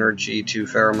more energy to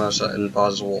Pheromosa and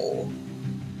Buzzwole.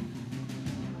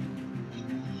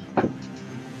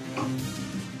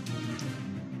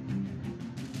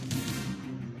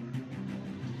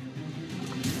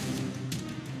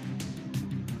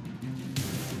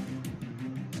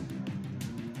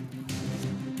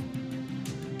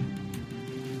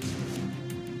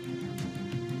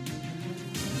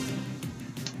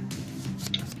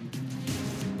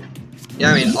 Yeah,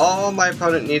 I mean, all my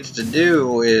opponent needs to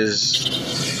do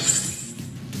is...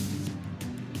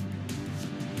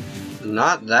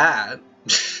 not that.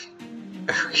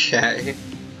 Okay.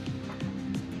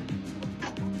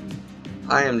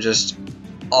 I am just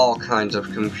all kinds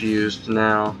of confused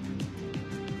now.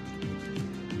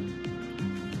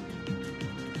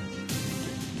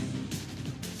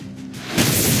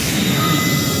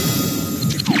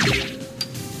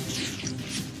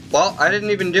 Well, I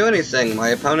didn't even do anything. My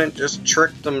opponent just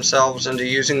tricked themselves into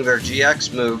using their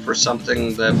GX move for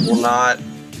something that will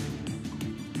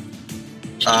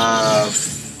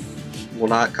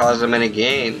not cause them any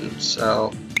gain,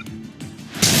 so...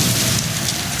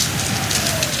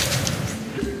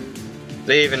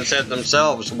 They even said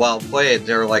themselves, well played,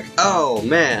 they're like, oh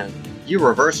man, you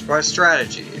reversed my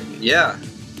strategy. Yeah,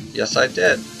 yes I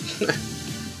did.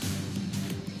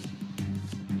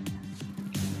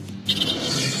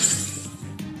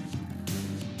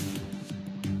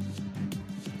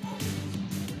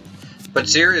 But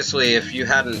seriously, if you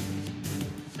hadn't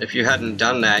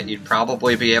done that, you'd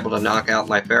probably be able to knock out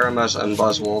my Pheromosa and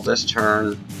Buzzwole this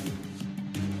turn,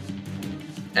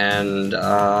 and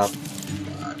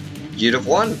you'd have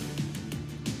won.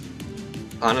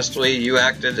 Honestly, you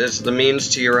acted as the means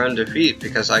to your own defeat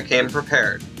because I came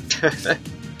prepared.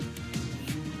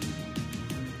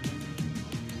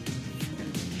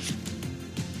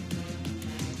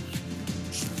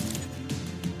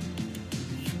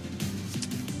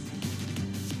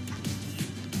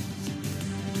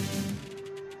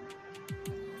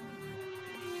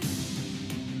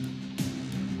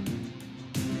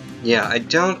 Yeah, I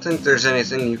don't think there's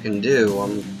anything you can do.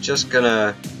 I'm just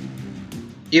gonna...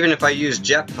 Even if I use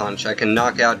Jet Punch, I can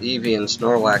knock out Eevee and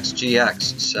Snorlax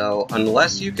GX, so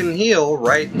unless you can heal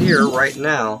right here, right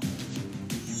now...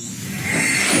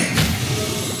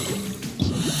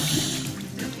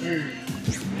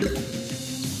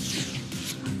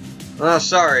 Oh,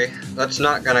 sorry, that's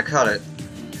not gonna cut it.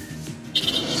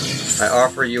 I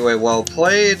offer you a well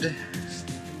played...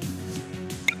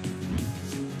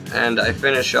 and I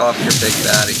finish off your big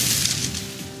baddie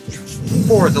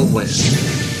for the win.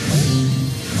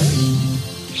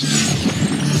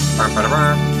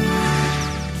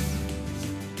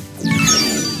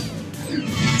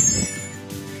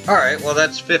 Alright, well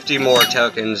that's 50 more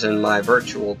tokens in my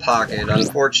virtual pocket.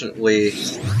 Unfortunately,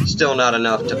 still not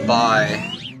enough to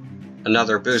buy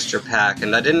another booster pack,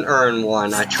 and I didn't earn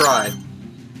one. I tried.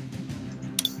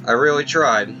 I really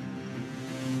tried.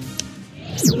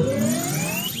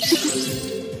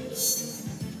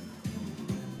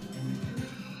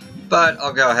 But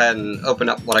I'll go ahead and open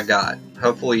up what I got.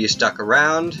 Hopefully you stuck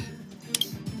around,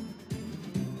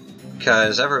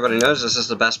 because everybody knows this is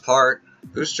the best part.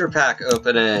 Booster pack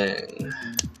opening.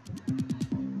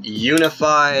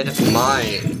 Unified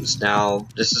Minds. Now,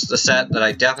 this is the set that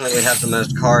I definitely have the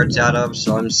most cards out of,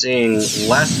 so I'm seeing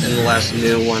less and less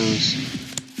new ones.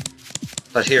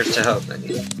 But here's to hoping.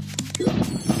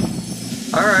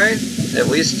 Alright, at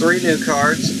least 3 new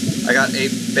cards. I got a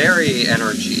Berry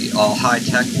Energy, all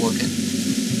high-tech looking.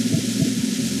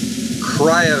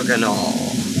 Cryogonal.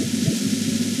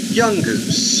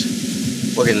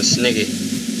 Yungoos, looking sniggy.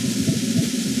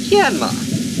 Yanma.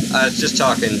 I was just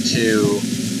talking to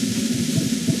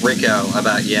Rico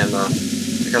about Yanma,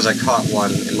 because I caught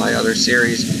one in my other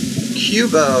series.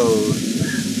 Cubone.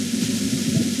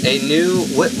 A new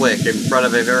Witwick in front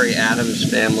of a very Addams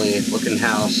Family looking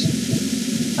house.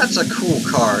 That's a cool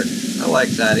card. I like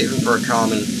that, even for a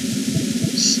common.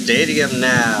 Stadium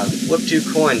Nav. Flip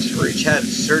 2 coins for each head.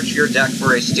 Search your deck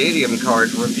for a Stadium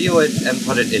card, reveal it, and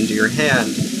put it into your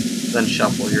hand. Then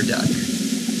shuffle your deck.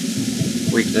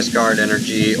 Weakness Guard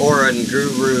Energy. Oran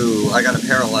Guru. I got a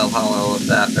Parallel Hollow of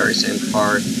that very same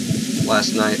card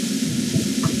last night.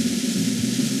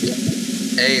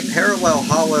 A Parallel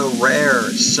Hollow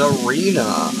Rare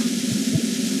Serena.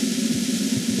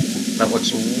 That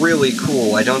looks really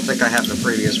cool. I don't think I have the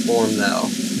previous form, though.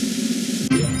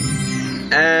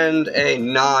 and a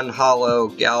non-hollow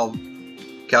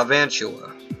Galvantula.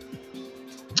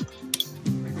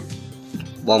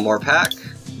 One more pack.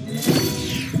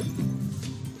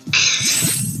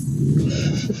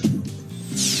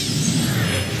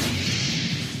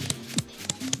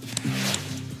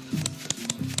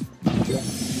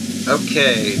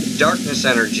 Okay, Darkness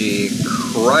Energy,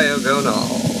 Cryogonal,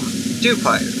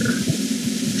 Dewpider,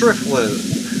 Drifloon,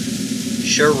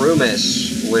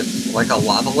 Sharumis with like a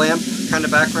lava lamp kind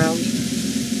of background,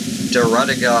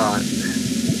 Duradigon,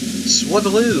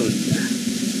 Swadloon,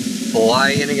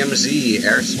 Flyinium Z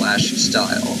Air Slash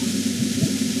style,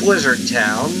 Blizzard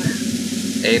Town,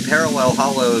 a Parallel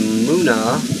Hollow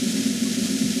Luna,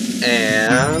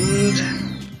 and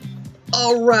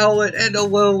a Rowlet and a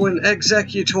Alolan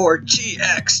Executor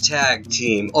GX Tag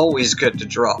Team. Always good to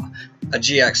draw a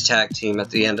GX Tag Team at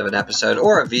the end of an episode,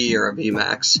 or a V or a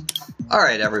VMAX.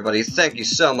 Alright everybody, thank you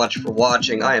so much for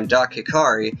watching. I am Doc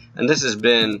Hikari, and this has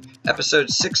been episode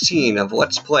 16 of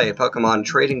Let's Play Pokemon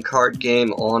Trading Card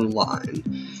Game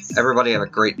Online. Everybody have a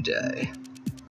great day.